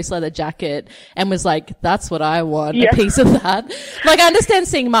gross leather jacket and was like, that's what I want, Yeah. a piece of that. Like I understand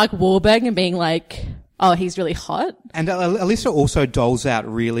seeing Mark Wahlberg and being like, oh, he's really hot. And Alyssa also doles out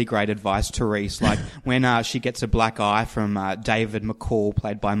really great advice to Reese, like when she gets a black eye from David McCall,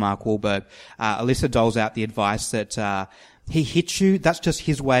 played by Mark Wahlberg. Alyssa doles out the advice that he hits you. That's just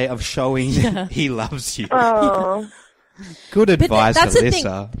his way of showing he loves you. Oh. Good advice, that's the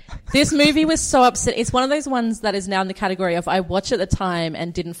Alyssa. thing. This movie was so upset. It's one of those ones that is now in the category of I watched it at the time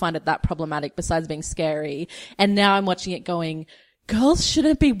and didn't find it that problematic besides being scary. And now I'm watching it going, girls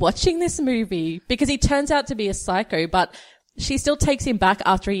shouldn't be watching this movie because he turns out to be a psycho, but she still takes him back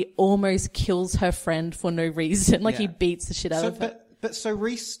after he almost kills her friend for no reason. Like he beats the shit out of her. So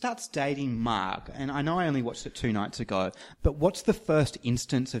Reese starts dating Mark, and I know I only watched it 2 nights ago, but what's the first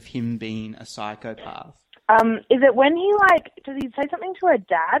instance of him being a psychopath? Is it when he like, does he say something to her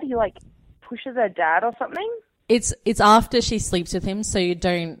dad? He like pushes her dad or something? It's after she sleeps with him, so you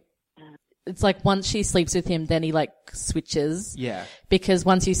don't, it's like once she sleeps with him, then he like switches. Yeah. Because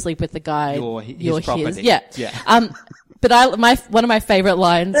once you sleep with the guy, You're his property. Yeah. Yeah. But one of my favorite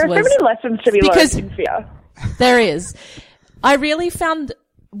lines There are was so many lessons to be because- learned in fear. there is. I really found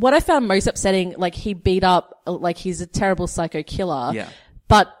what I found most upsetting, like he beat up, like he's a terrible psycho killer. Yeah.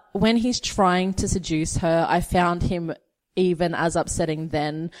 But when he's trying to seduce her, I found him even as upsetting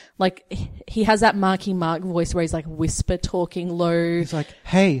then. Like he has that Marky Mark voice where he's like whisper talking low. He's like,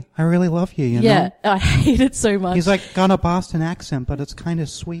 hey, I really love you, you Yeah, know? I hate it so much. He's like got a Boston accent, but it's kind of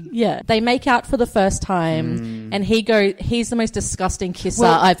sweet. Yeah, they make out for the first time, and he's the most disgusting kisser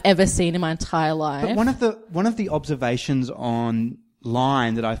I've ever seen in my entire life. But one of the observations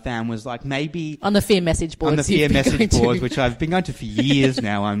online that I found was like maybe on the fear message boards. on the fear you've been message going to. boards, which I've been going to for years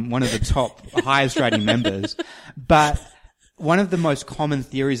now. I'm one of the top highest rating members. But one of the most common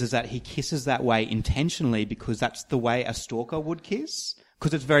theories is that he kisses that way intentionally because that's the way a stalker would kiss.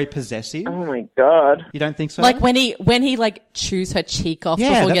 Because it's very possessive. Oh my god. You don't think so? Like when he like chews her cheek off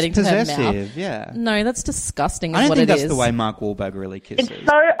before that's getting to her possessive, mouth. Yeah. No, that's disgusting. I Is don't what think it that's is. the way Mark Wahlberg really kisses. It's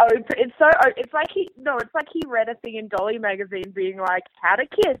so open. It's like he read a thing in Dolly magazine being like, how to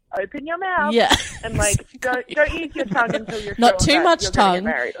kiss, open your mouth. Yeah. And like, don't use your tongue until you're Not sure too that much you're gonna tongue. get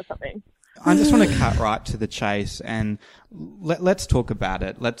married or something. I just want to cut right to the chase and let's talk about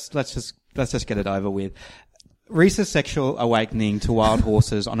it. Let's just get it over with. Reese's sexual awakening to wild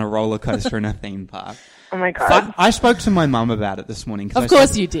horses on a roller coaster in a theme park. Oh my god. I spoke to my mum about it this morning. Of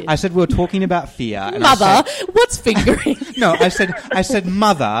course you did. I said we were talking about fear. And Mother, what's fingering? I said,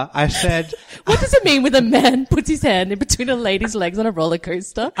 mother, I said, What does it mean when a man puts his hand in between a lady's legs on a roller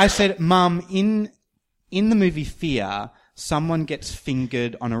coaster? I said, Mum, in the movie Fear, someone gets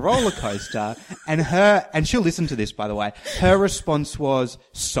fingered on a roller coaster and she'll listen to this, by the way. Her response was,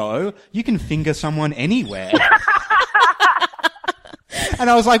 so you can finger someone anywhere. And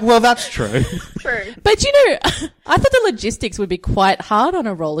I was like, well, that's true. True. But you know, I thought the logistics would be quite hard on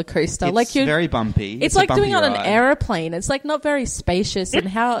a roller coaster. It's like you're very bumpy. It's a like bumpy doing on an ride. aeroplane. It's like not very spacious and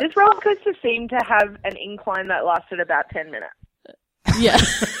how This roller coaster seemed to have an incline that lasted about 10 minutes. yeah.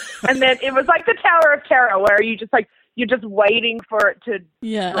 And then it was like the Tower of Terror where you're just waiting for it to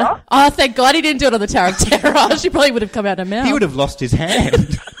Yeah. drop. Oh, thank God he didn't do it on the Tower of Terror. She probably would have come out her mouth. He would have lost his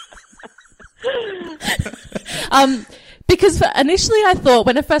hand. Because initially I thought,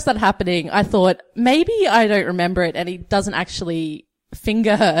 when it first started happening, I thought maybe I don't remember it and he doesn't actually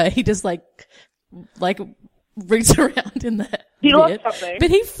finger her. He just like roots around in there. He lost something. But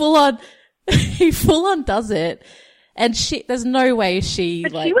he full on does it. And there's no way But she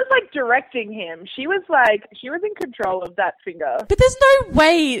was like directing him. She was in control of that finger. But there's no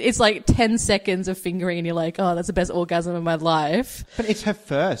way it's like 10 seconds of fingering and you're like, oh, that's the best orgasm of my life. But it's her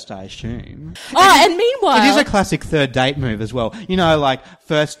first, I assume. Oh, and meanwhile... It is a classic third date move as well. You know, like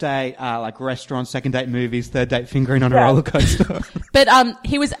first date, like restaurants, second date movies, third date fingering on a roller coaster. But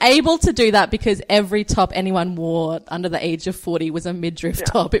he was able to do that because every top anyone wore under the age of 40 was a midriff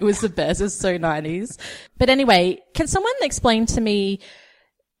top. It was the best. It was so 90s. But anyway, can someone explain to me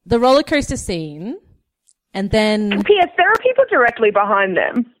the roller coaster scene and then... P.S. There are people directly behind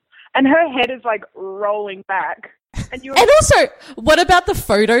them, and her head is like rolling back. And also, what about the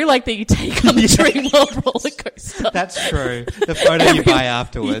photo like that you take on the Dreamworld roller coaster? That's true. The photo you buy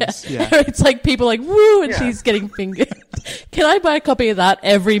afterwards. Yeah. It's like people like, woo, and she's getting fingered. Can I buy a copy of that?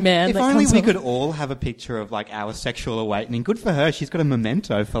 Every man. If that only comes we on- could all have a picture of like our sexual awakening. Good for her. She's got a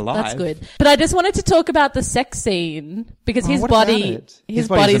memento for life. That's good. But I just wanted to talk about the sex scene because his What about body, it? his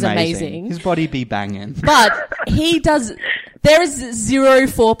body's amazing. His body be banging. But there is zero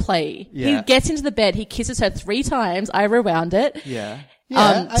foreplay. Yeah. He gets into the bed, he kisses her 3 times. I rewound it. Yeah.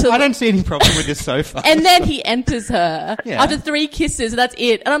 Yeah, I don't see any problem with this so far. And then he enters her Yeah. after 3 kisses. That's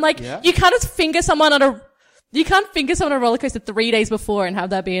it. And I'm like, you can't just finger someone on a roller coaster 3 days before and have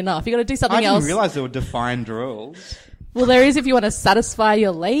that be enough. You got to do something I else. didn't realize there were defined rules. Well, there is if you want to satisfy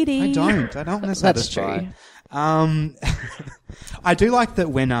your lady. I don't want to That's satisfy. true. I do like that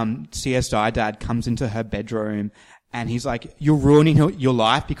when CSI dad comes into her bedroom and he's like, you're ruining your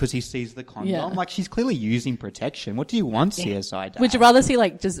life because he sees the condom. Yeah. Like, she's clearly using protection. What do you want, CSI dad? Would you rather see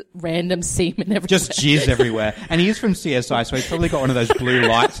like just random semen everywhere? Just jizz everywhere. And he is from CSI, so he's probably got one of those blue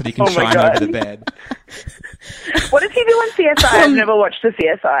lights that he can Oh my shine God. over the bed. what does he do on CSI? I've never watched the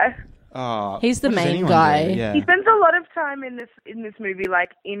CSI. Oh, He's the what does main anyone guy. do? Yeah. He spends a lot of time in this movie,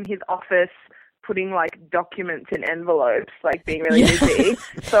 like in his office, putting like documents in envelopes, like being really busy.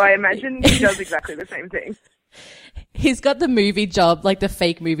 So I imagine he does exactly the same thing. He's got the movie job, like the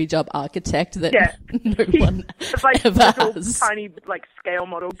fake movie job architect that no one It's like ever little has. tiny like scale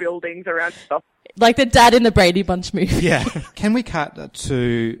model buildings around stuff. Like the dad in the Brady Bunch movie. Yeah. Can we cut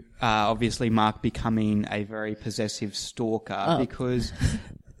to obviously Mark becoming a very possessive stalker? Because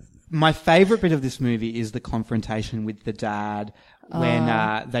my favourite bit of this movie is the confrontation with the dad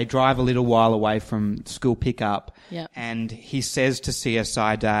when they drive a little while away from school pickup, and he says to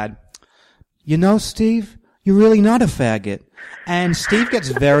CSI Dad, "You know, Steve, you're really not a faggot." And Steve gets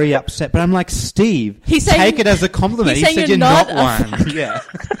very upset, but I'm like, Steve, take it as a compliment. He said you're not one. Yeah.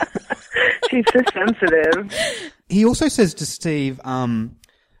 She's so sensitive. He also says to Steve,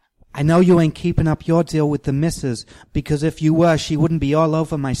 I know you ain't keeping up your deal with the missus, because if you were, she wouldn't be all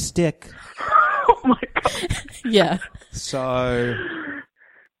over my stick. Oh my god. Yeah. So,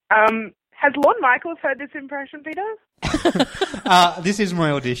 has Lorne Michaels heard this impression, Peter? this is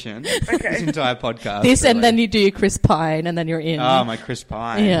my audition. This entire podcast. This, and then you do your Chris Pine, and then you're in. Oh, my Chris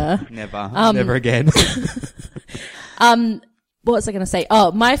Pine. Yeah. Never again. What was I going to say?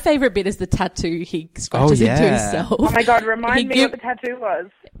 Oh, my favorite bit is the tattoo he scratches into himself. Oh my god, remind me what the tattoo was.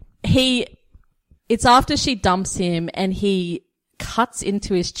 It's after she dumps him, and he cuts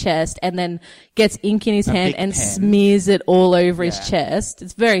into his chest and then gets ink in his hand and smears it all over his chest.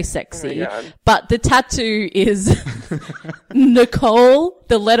 It's very sexy. Oh but the tattoo is Nicole,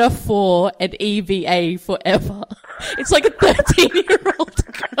 the letter 4, and EVA forever. It's like a 13-year-old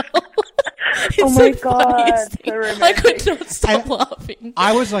girl. It's oh my the god, funniest thing. so romantic. I could not stop laughing.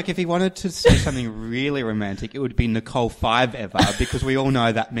 I was like, if he wanted to say something really romantic, it would be Nicole 5 ever, because we all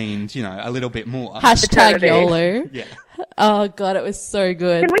know that means, you know, a little bit more. Hashtag Eternity. YOLO. Yeah. Oh god, it was so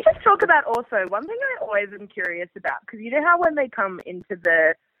good. Can we just talk about also one thing I always am curious about? Because you know how when they come into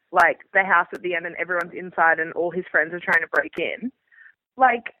the house at the end and everyone's inside and all his friends are trying to break in,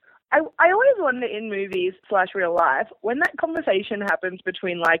 like I always wonder in movies / real life when that conversation happens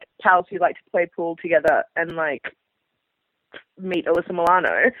between like pals who like to play pool together and like meet Alyssa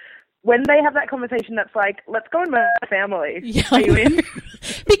Milano. When they have that conversation that's like, let's go and murder my family. Yeah. Are you in?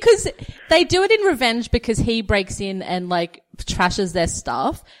 Because they do it in revenge because he breaks in and like trashes their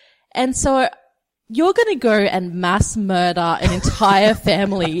stuff. And so you're going to go and mass murder an entire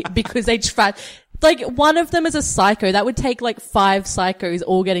family because they like one of them is a psycho. That would take like 5 psychos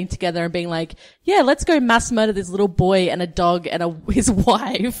all getting together and being like, yeah, let's go mass murder this little boy and a dog and his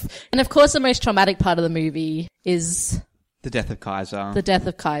wife. And of course the most traumatic part of the movie is The death of Kaiser. the death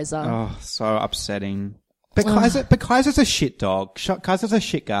of Kaiser. Oh, so upsetting. But Kaiser's a shit dog. Kaiser's a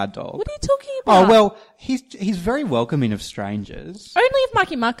shit guard dog. What are you talking about? Oh, well, he's very welcoming of strangers. Only if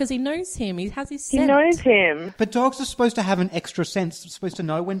Marky Mark, because he knows him. He has his scent. He knows him. But dogs are supposed to have an extra sense. They're supposed to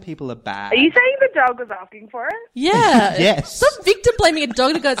know when people are bad. Are you saying the dog was asking for it? Yeah. Yes. Stop victim blaming a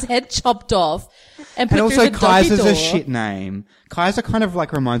dog that got its head chopped off and put And through also, the doggy Kaiser's door. a shit name. Kaiser kind of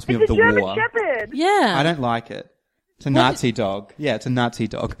like reminds me It's of a the German war. Shepherd. Yeah. I don't like it. It's a Nazi dog. Yeah, it's a Nazi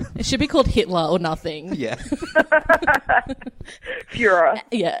dog. It should be called Hitler or nothing. Yeah. Führer.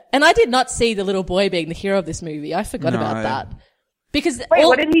 Yeah. And I did not see the little boy being the hero of this movie. I forgot about that. Because Wait,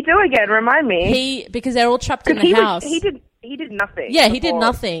 what did he do again? Remind me. because they're all trapped in the He house. he did nothing. Yeah, he did before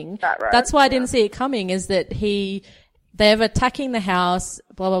nothing. That, right? That's why I didn't see it coming, is that they're attacking the house,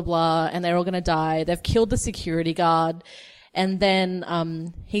 blah, blah, blah, and they're all going to die. They've killed the security guard. And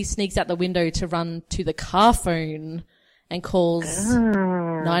then, he sneaks out the window to run to the car phone and calls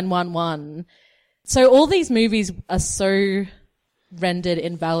 911. So all these movies are so rendered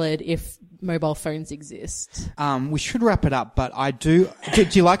invalid if mobile phones exist. We should wrap it up, but I do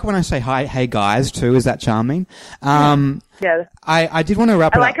you like when I say hi, hey guys too? Is that charming? Yeah. I did want to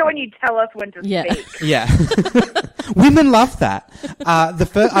wrap I it like up. it when you tell us when to Yeah. speak. Yeah. Women love that.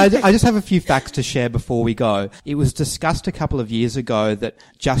 I just have a few facts to share before we go. It was discussed a couple of years ago that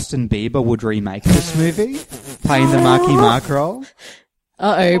Justin Bieber would remake this movie, playing the Marky Mark role.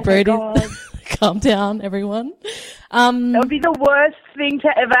 Uh-oh, Brody. God. Calm down, everyone. That would be the worst thing to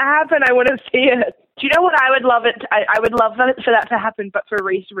ever happen. I want to see it. Do you know what I would love it? I would love for that to happen, but for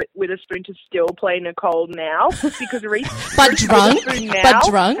Reese Witherspoon to still play Nicole now, because Reese Witherspoon now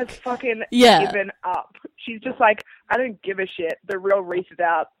has fucking given up. She's just like, I don't give a shit. The real Reese is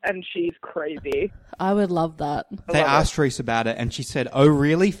out, and she's crazy. I would love that. They asked Reese about it, and she said, "Oh,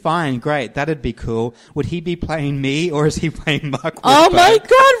 really? Fine, great. That'd be cool. Would he be playing me, or is he playing Mark Wahlberg?" Oh my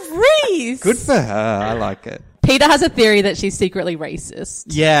God, Reese! Good for her. I like it. Peter has a theory that she's secretly racist.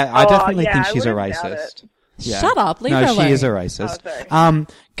 Yeah, I definitely think I she's a wouldn't doubt racist. it. Yeah. Shut up, leave her alone. No, she is a racist. Oh, sorry.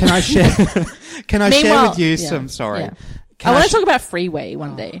 Can I share? Can I share Meanwhile- with you yeah, some? Sorry. yeah. Can I want to sh- talk about Freeway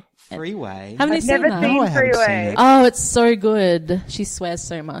one day. Freeway. Haven't you I've seen never that? seen No, I haven't seen Freeway. it. Oh, it's so good. She swears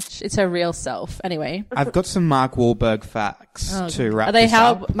so much. It's her real self. Anyway. I've got some Mark Wahlberg facts Oh, to wrap Are they this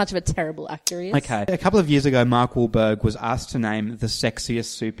how up. much of a terrible actor he is? Okay. A couple of years ago, Mark Wahlberg was asked to name the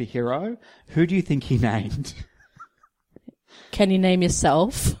sexiest superhero. Who do you think he named? Can you name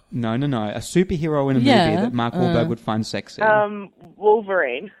yourself? No. A superhero in a Yeah, movie that Mark Wahlberg would find sexy.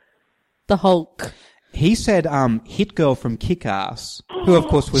 Wolverine. The Hulk. He said, Hit Girl from Kick-Ass, who of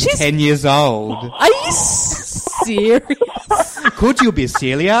course was She's- 10 years old. Are you serious? Could you be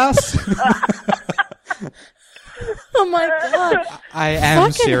serious? Oh my god. I am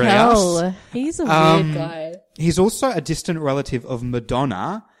Fucking serious. hell. He's a weird guy. He's also a distant relative of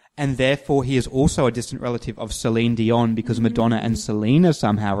Madonna, and therefore he is also a distant relative of Celine Dion because Madonna and Celine are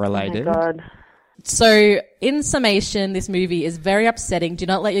somehow related. God. So, in summation, this movie is very upsetting. Do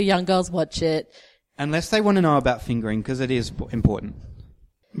not let your young girls watch it. Unless they want to know about fingering, because it is important.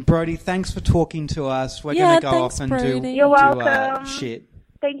 Brody, thanks for talking to us. We're Yeah, going to go thanks, off and Brody. You're do welcome. shit.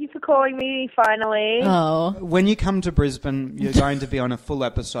 Thank you for calling me, finally. Oh. When you come to Brisbane, you're going to be on a full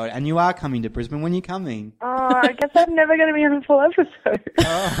episode, and you are coming to Brisbane. When are you coming? I guess I'm never going to be on a full episode.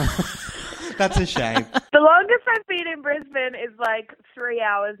 That's a shame. The longest I've been in Brisbane is like 3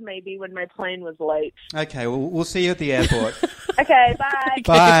 hours maybe when my plane was late. Okay, well, we'll see you at the airport. Okay, bye.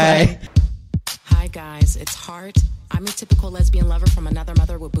 Bye. Hi guys, it's Heart. I'm a typical lesbian lover from another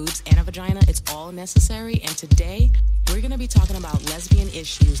mother with boobs and a vagina. It's all necessary. And today, we're going to be talking about lesbian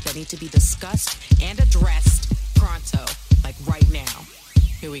issues that need to be discussed and addressed pronto, like right now.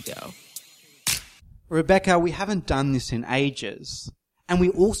 Here we go. Rebecca, we haven't done this in ages. And we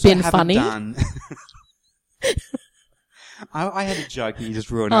also Been haven't funny? done... I had a joke and you just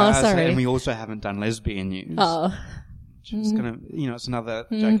ruined it. Oh, I said, sorry. and we also haven't done lesbian news. Oh. It's gonna, it's another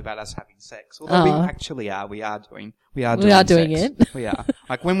joke about us having sex. Although we Oh. actually are. We are doing We are doing sex. it. We are.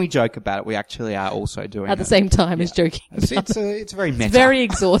 Like when we joke about it, we actually are also doing it. At the same time as joking. It's very meta. It's very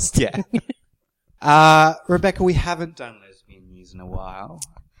exhausting. Yeah. Rebecca, we haven't done lesbian news in a while.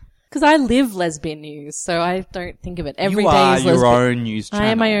 Because I live lesbian news, so I don't think of it. Every you day are is your lesbian. own news channel.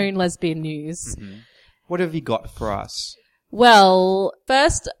 I am my own lesbian news. What have you got for us? Well,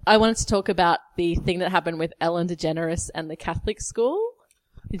 first, I wanted to talk about the thing that happened with Ellen DeGeneres and the Catholic school.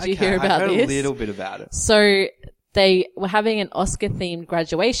 Did you hear about I heard this? a little bit about it. So they were having an Oscar-themed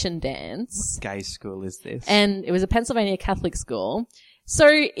graduation dance, Gay school is this? and it was a Pennsylvania Catholic school. So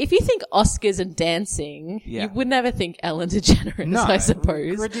if you think Oscars and dancing, Yeah. you would never think Ellen DeGeneres, no, I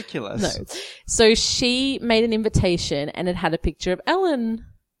suppose. ridiculous. No. So she made an invitation, and it had a picture of Ellen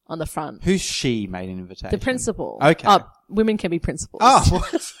on the front. Who's she made an invitation? The principal. Okay. Oh, women can be principals. Oh,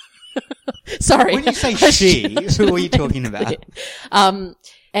 what? Sorry. When you say she, who are you talking about?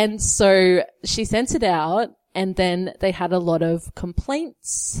 And so she sent it out, and then they had a lot of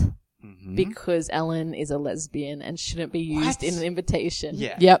complaints because Ellen is a lesbian and shouldn't be used What? in an invitation.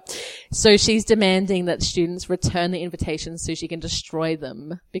 Yeah. Yep. So she's demanding that students return the invitations so she can destroy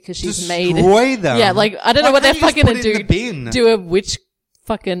them because she's made Destroy them? Yeah, like I don't know Why what they're can't you fucking just gonna put it do. in the bin? Do a witch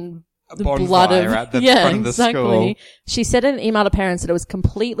fucking bonfire blood of at the yeah, front of the exactly. school. She said in an email to parents that it was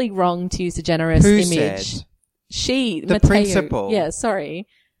completely wrong to use the generous Who image. said? She, The Mateo. principal. Yeah, sorry.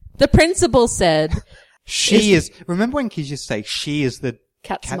 The principal said, She is. Remember when kids used to say she is the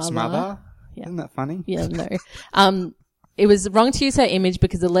Cat's mother? mother? Yeah. Isn't that funny? yeah, no. It was wrong to use her image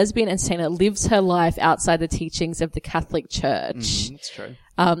because the lesbian entertainer lives her life outside the teachings of the Catholic Church. That's true.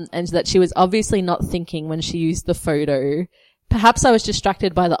 And that she was obviously not thinking when she used the photo. Perhaps I was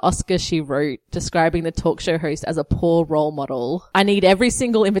distracted by the Oscar she wrote, describing the talk show host as a poor role model. I need every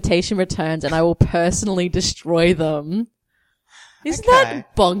single invitation returned and I will personally destroy them. Isn't Okay.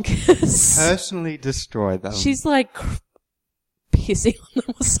 that bonkers? Personally destroy them. She's like pissing on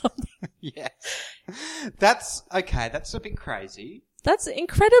them or something. yeah. That's okay. That's a bit crazy. That's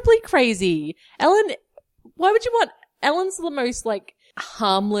incredibly crazy. Ellen, why would you want, Ellen's the most like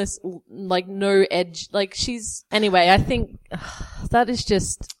harmless, like no edge, like she's, anyway, I think that is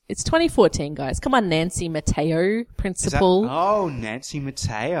just, it's 2014 guys. Come on, Nancy Mateo, principal. Oh, Nancy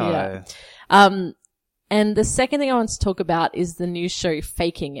Mateo. Yeah. And the second thing I want to talk about is the new show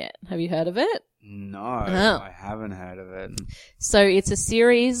Faking It. Have you heard of it? No, Oh. I haven't heard of it. So it's a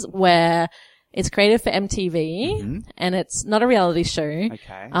series where it's created for MTV and it's not a reality show.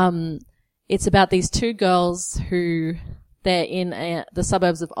 Okay. It's about these two girls who they're in the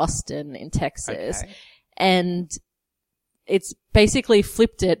suburbs of Austin in Texas. Okay. And it's basically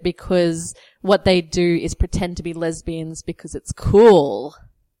flipped it because what they do is pretend to be lesbians because it's cool.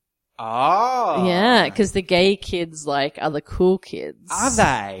 Oh. Yeah, because the gay kids like are the cool kids. Are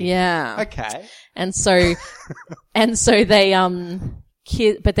they? Yeah. Okay. And so, and so they,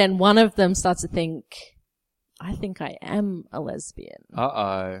 but then one of them starts to think, I think I am a lesbian.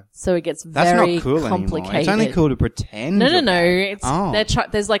 Uh-oh. So it gets That's very not cool complicated. anymore. It's only cool to pretend. No. you're gay. It's, Oh.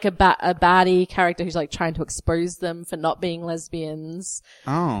 there's like a baddie character who's like trying to expose them for not being lesbians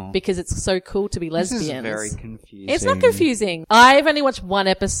Oh. because it's so cool to be lesbians. This is very confusing. It's not confusing. I've only watched one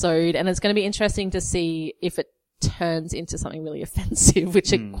episode and it's going to be interesting to see if it turns into something really offensive,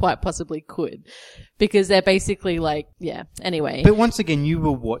 which it quite possibly could, because they're basically like, yeah. Anyway. But once again, you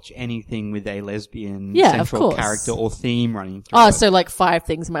will watch anything with a lesbian Yeah, of central course. character or theme running through Oh, it. so like 5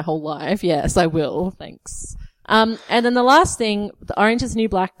 things my whole life. Yes, I will. Thanks. And then the last thing, the Orange is the New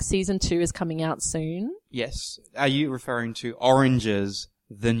Black season 2 is coming out soon. Yes. Are you referring to Oranges,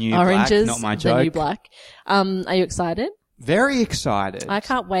 the New Oranges, Black? Not my joke. the New Black. Are you excited? Very excited. I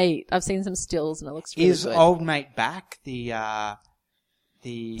can't wait. I've seen some stills and it looks really Is good. old mate back? The character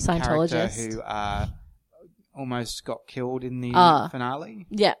Scientologist. who almost got killed in the finale.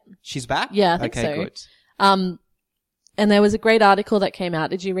 Yeah. She's back. Yeah, I think okay, so. good. And there was a great article that came out.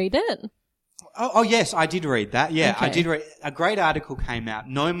 Did you read it? Oh, yes, I did read that. Yeah, I Okay. did read. A great article came out.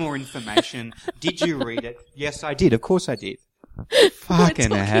 No more information. Did you read it? Yes, I did. Of course I did.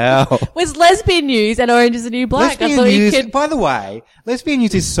 Fucking hell. Was Lesbian News and Orange is the New Black. I Lesbian thought news, you could. by the way, lesbian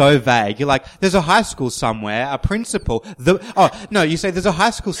news is so vague. You're like, there's a high school somewhere, a principal, you say there's a high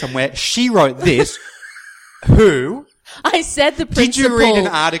school somewhere, she wrote this, who? I said the principal. Did you read an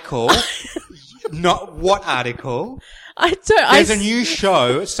article? Not, what article? I don't. There's a new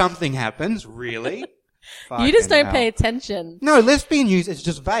show, something happens, really? You just Fucking don't pay hell. attention. No, lesbian news is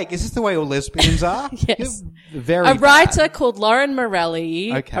just vague. Is this the way all lesbians are? Yes. You're very A writer bad. called Lauren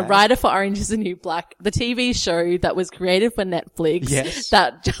Morelli, Okay. a writer for Orange is the New Black, the TV show that was created for Netflix. Yes.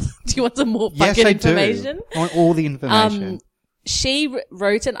 That do you want some more Yes, fucking I information? do. I want all the information. She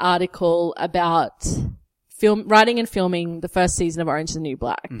wrote an article about writing and filming the first season of Orange is the New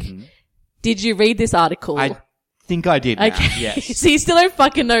Black. Did you read this article? I think I did now, Okay. yes. So you still don't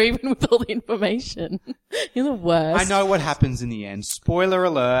fucking know even with all the information. You're the worst. I know what happens in the end. Spoiler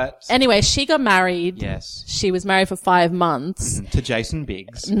alert. Anyway, she got married. Yes. She was married for 5 months. To Jason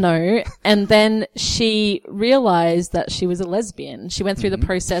Biggs. No. And then she realized that she was a lesbian. She went through the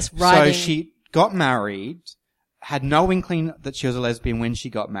process writing. So she got married, had no inkling that she was a lesbian when she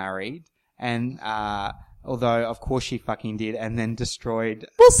got married, and although of course she fucking did, and then destroyed.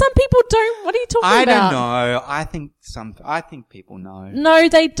 Well, some people don't. What are you talking I about? don't know. I think people know. No,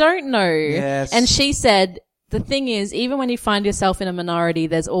 they don't know. Yes. And she said, the thing is, even when you find yourself in a minority,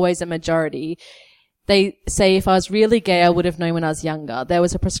 there's always a majority. They say, if I was really gay, I would have known when I was younger. There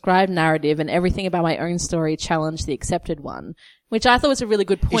was a prescribed narrative and everything about my own story challenged the accepted one, which I thought was a really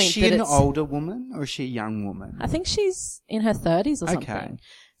good point. Is she that an it's- older woman or is she a young woman? I think she's in her 30s or something. Okay.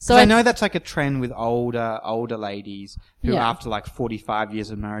 So I know that's like a trend with older ladies who Yeah. after like 45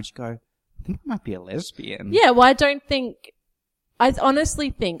 years of marriage go, I think I might be a lesbian. Yeah, well, I honestly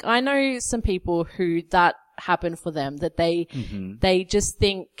think, I know some people who that happened for them, that they just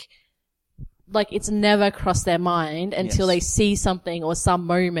think, like, it's never crossed their mind until Yes. they see something or some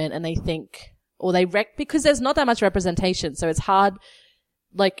moment and they think, or because there's not that much representation, so it's hard,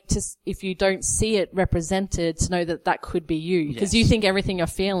 like, if you don't see it represented, to know that that could be you. Because you Yes. think everything you're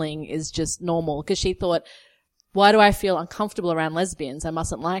feeling is just normal. Because she thought, why do I feel uncomfortable around lesbians? I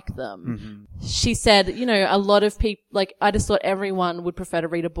mustn't like them. She said, a lot of people, like, I just thought everyone would prefer to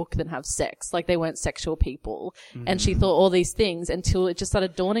read a book than have sex. Like, they weren't sexual people. And she thought all these things until it just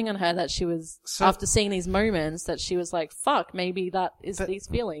started dawning on her that she was, after seeing these moments, that she was like, fuck, maybe that is these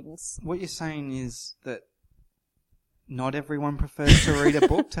feelings. What you're saying is that not everyone prefers to read a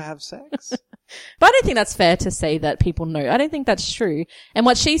book to have sex? But I don't think that's fair to say that people know. I don't think that's true. And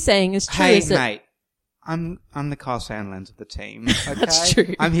what she's saying is true. Hey, is that mate. I'm the Carl Sandlands of the team. Okay? That's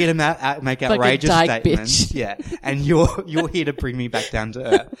true. I'm here to make Like a outrageous dyke statements. bitch. Yeah. And you're here to bring me back down to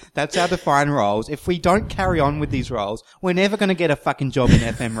earth. That's our defined roles. If we don't carry on with these roles, we're never going to get a fucking job in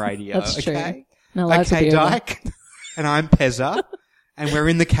FM radio. That's true. Okay? No, lives will Okay, be over. Dyke. And I'm Pezza. And we're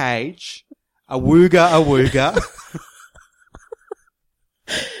in the cage. A wooga.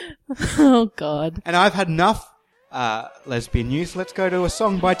 Oh, God. And I've had enough lesbian news. Let's go to a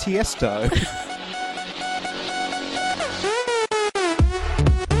song by Tiesto.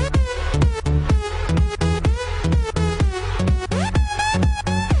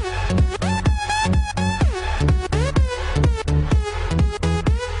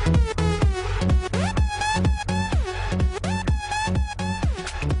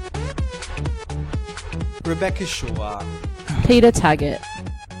 Rebecca Shaw. Peter Taggart.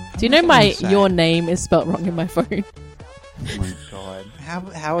 Do you know insane. your name is spelt wrong in my phone? Oh my god.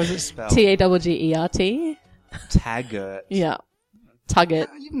 How is it spelled? Taggert. Taggart. Yeah. Tuggett.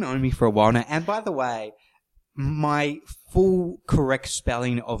 You've known me for a while now. And by the way, my full correct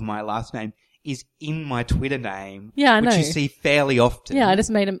spelling of my last name is in my Twitter name. Yeah, I know. Which you see fairly often. Yeah, I just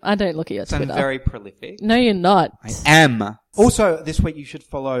made him. I don't look at your So Twitter. I'm very prolific. No, you're not. I am. Also, this week you should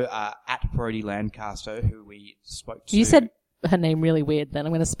follow at Brodie Lancaster, who we spoke to. You said her name really weird. Then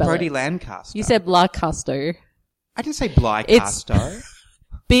I'm going to spell Brodie it. Lancaster. You said Lancaster. I didn't say Blycasto.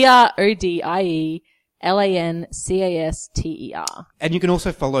 BRODIELANCASTER. And you can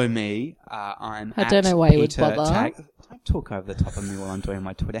also follow me. I'm I don't know why you would Peter bother. Tag. Don't talk over the top of me while I'm doing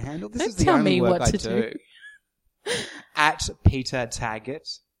my Twitter handle. This Don't is the tell only me work what I to do. do. At Peter Taggart.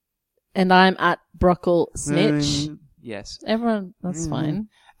 And I'm at Brockle Snitch. Yes. Everyone, that's fine.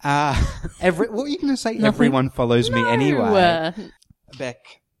 What were you going to say? Nothing. Everyone follows me anyway. Uh, Beck,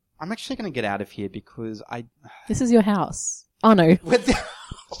 I'm actually going to get out of here because This is your house. Oh no.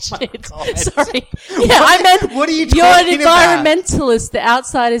 Oh my Shit. God. Sorry. Yeah, I meant What are you you're an talking about? environmentalist. The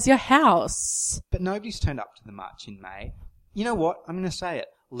outside is your house. But nobody's turned up to the march in May. You know what? I'm going to say it.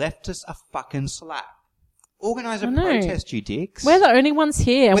 Leftists are fucking slack. Organise a I know. protest, you dicks. We're the only ones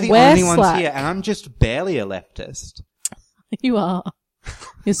here. We're the We're only ones slack. here, and I'm just barely a leftist. You are.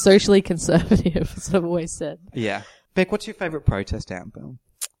 You're socially conservative. That's what I've always said. Yeah. Beck, what's your favourite protest anthem?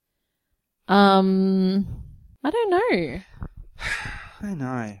 I don't know. I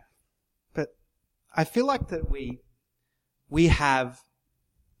know. But I feel like that we have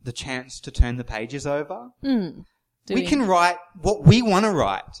the chance to turn the pages over. Do We can write what we want to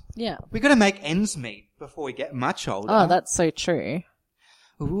write. Yeah. We got to make ends meet before we get much older. Oh, that's so true.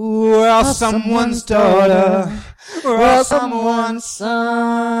 We're all someone's daughter. We're all someone's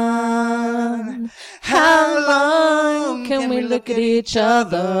son. How long Can we look at each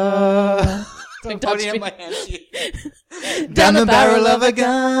other? Don't touch put it me. in my hands here. Down the barrel of a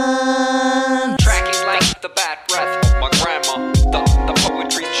gun.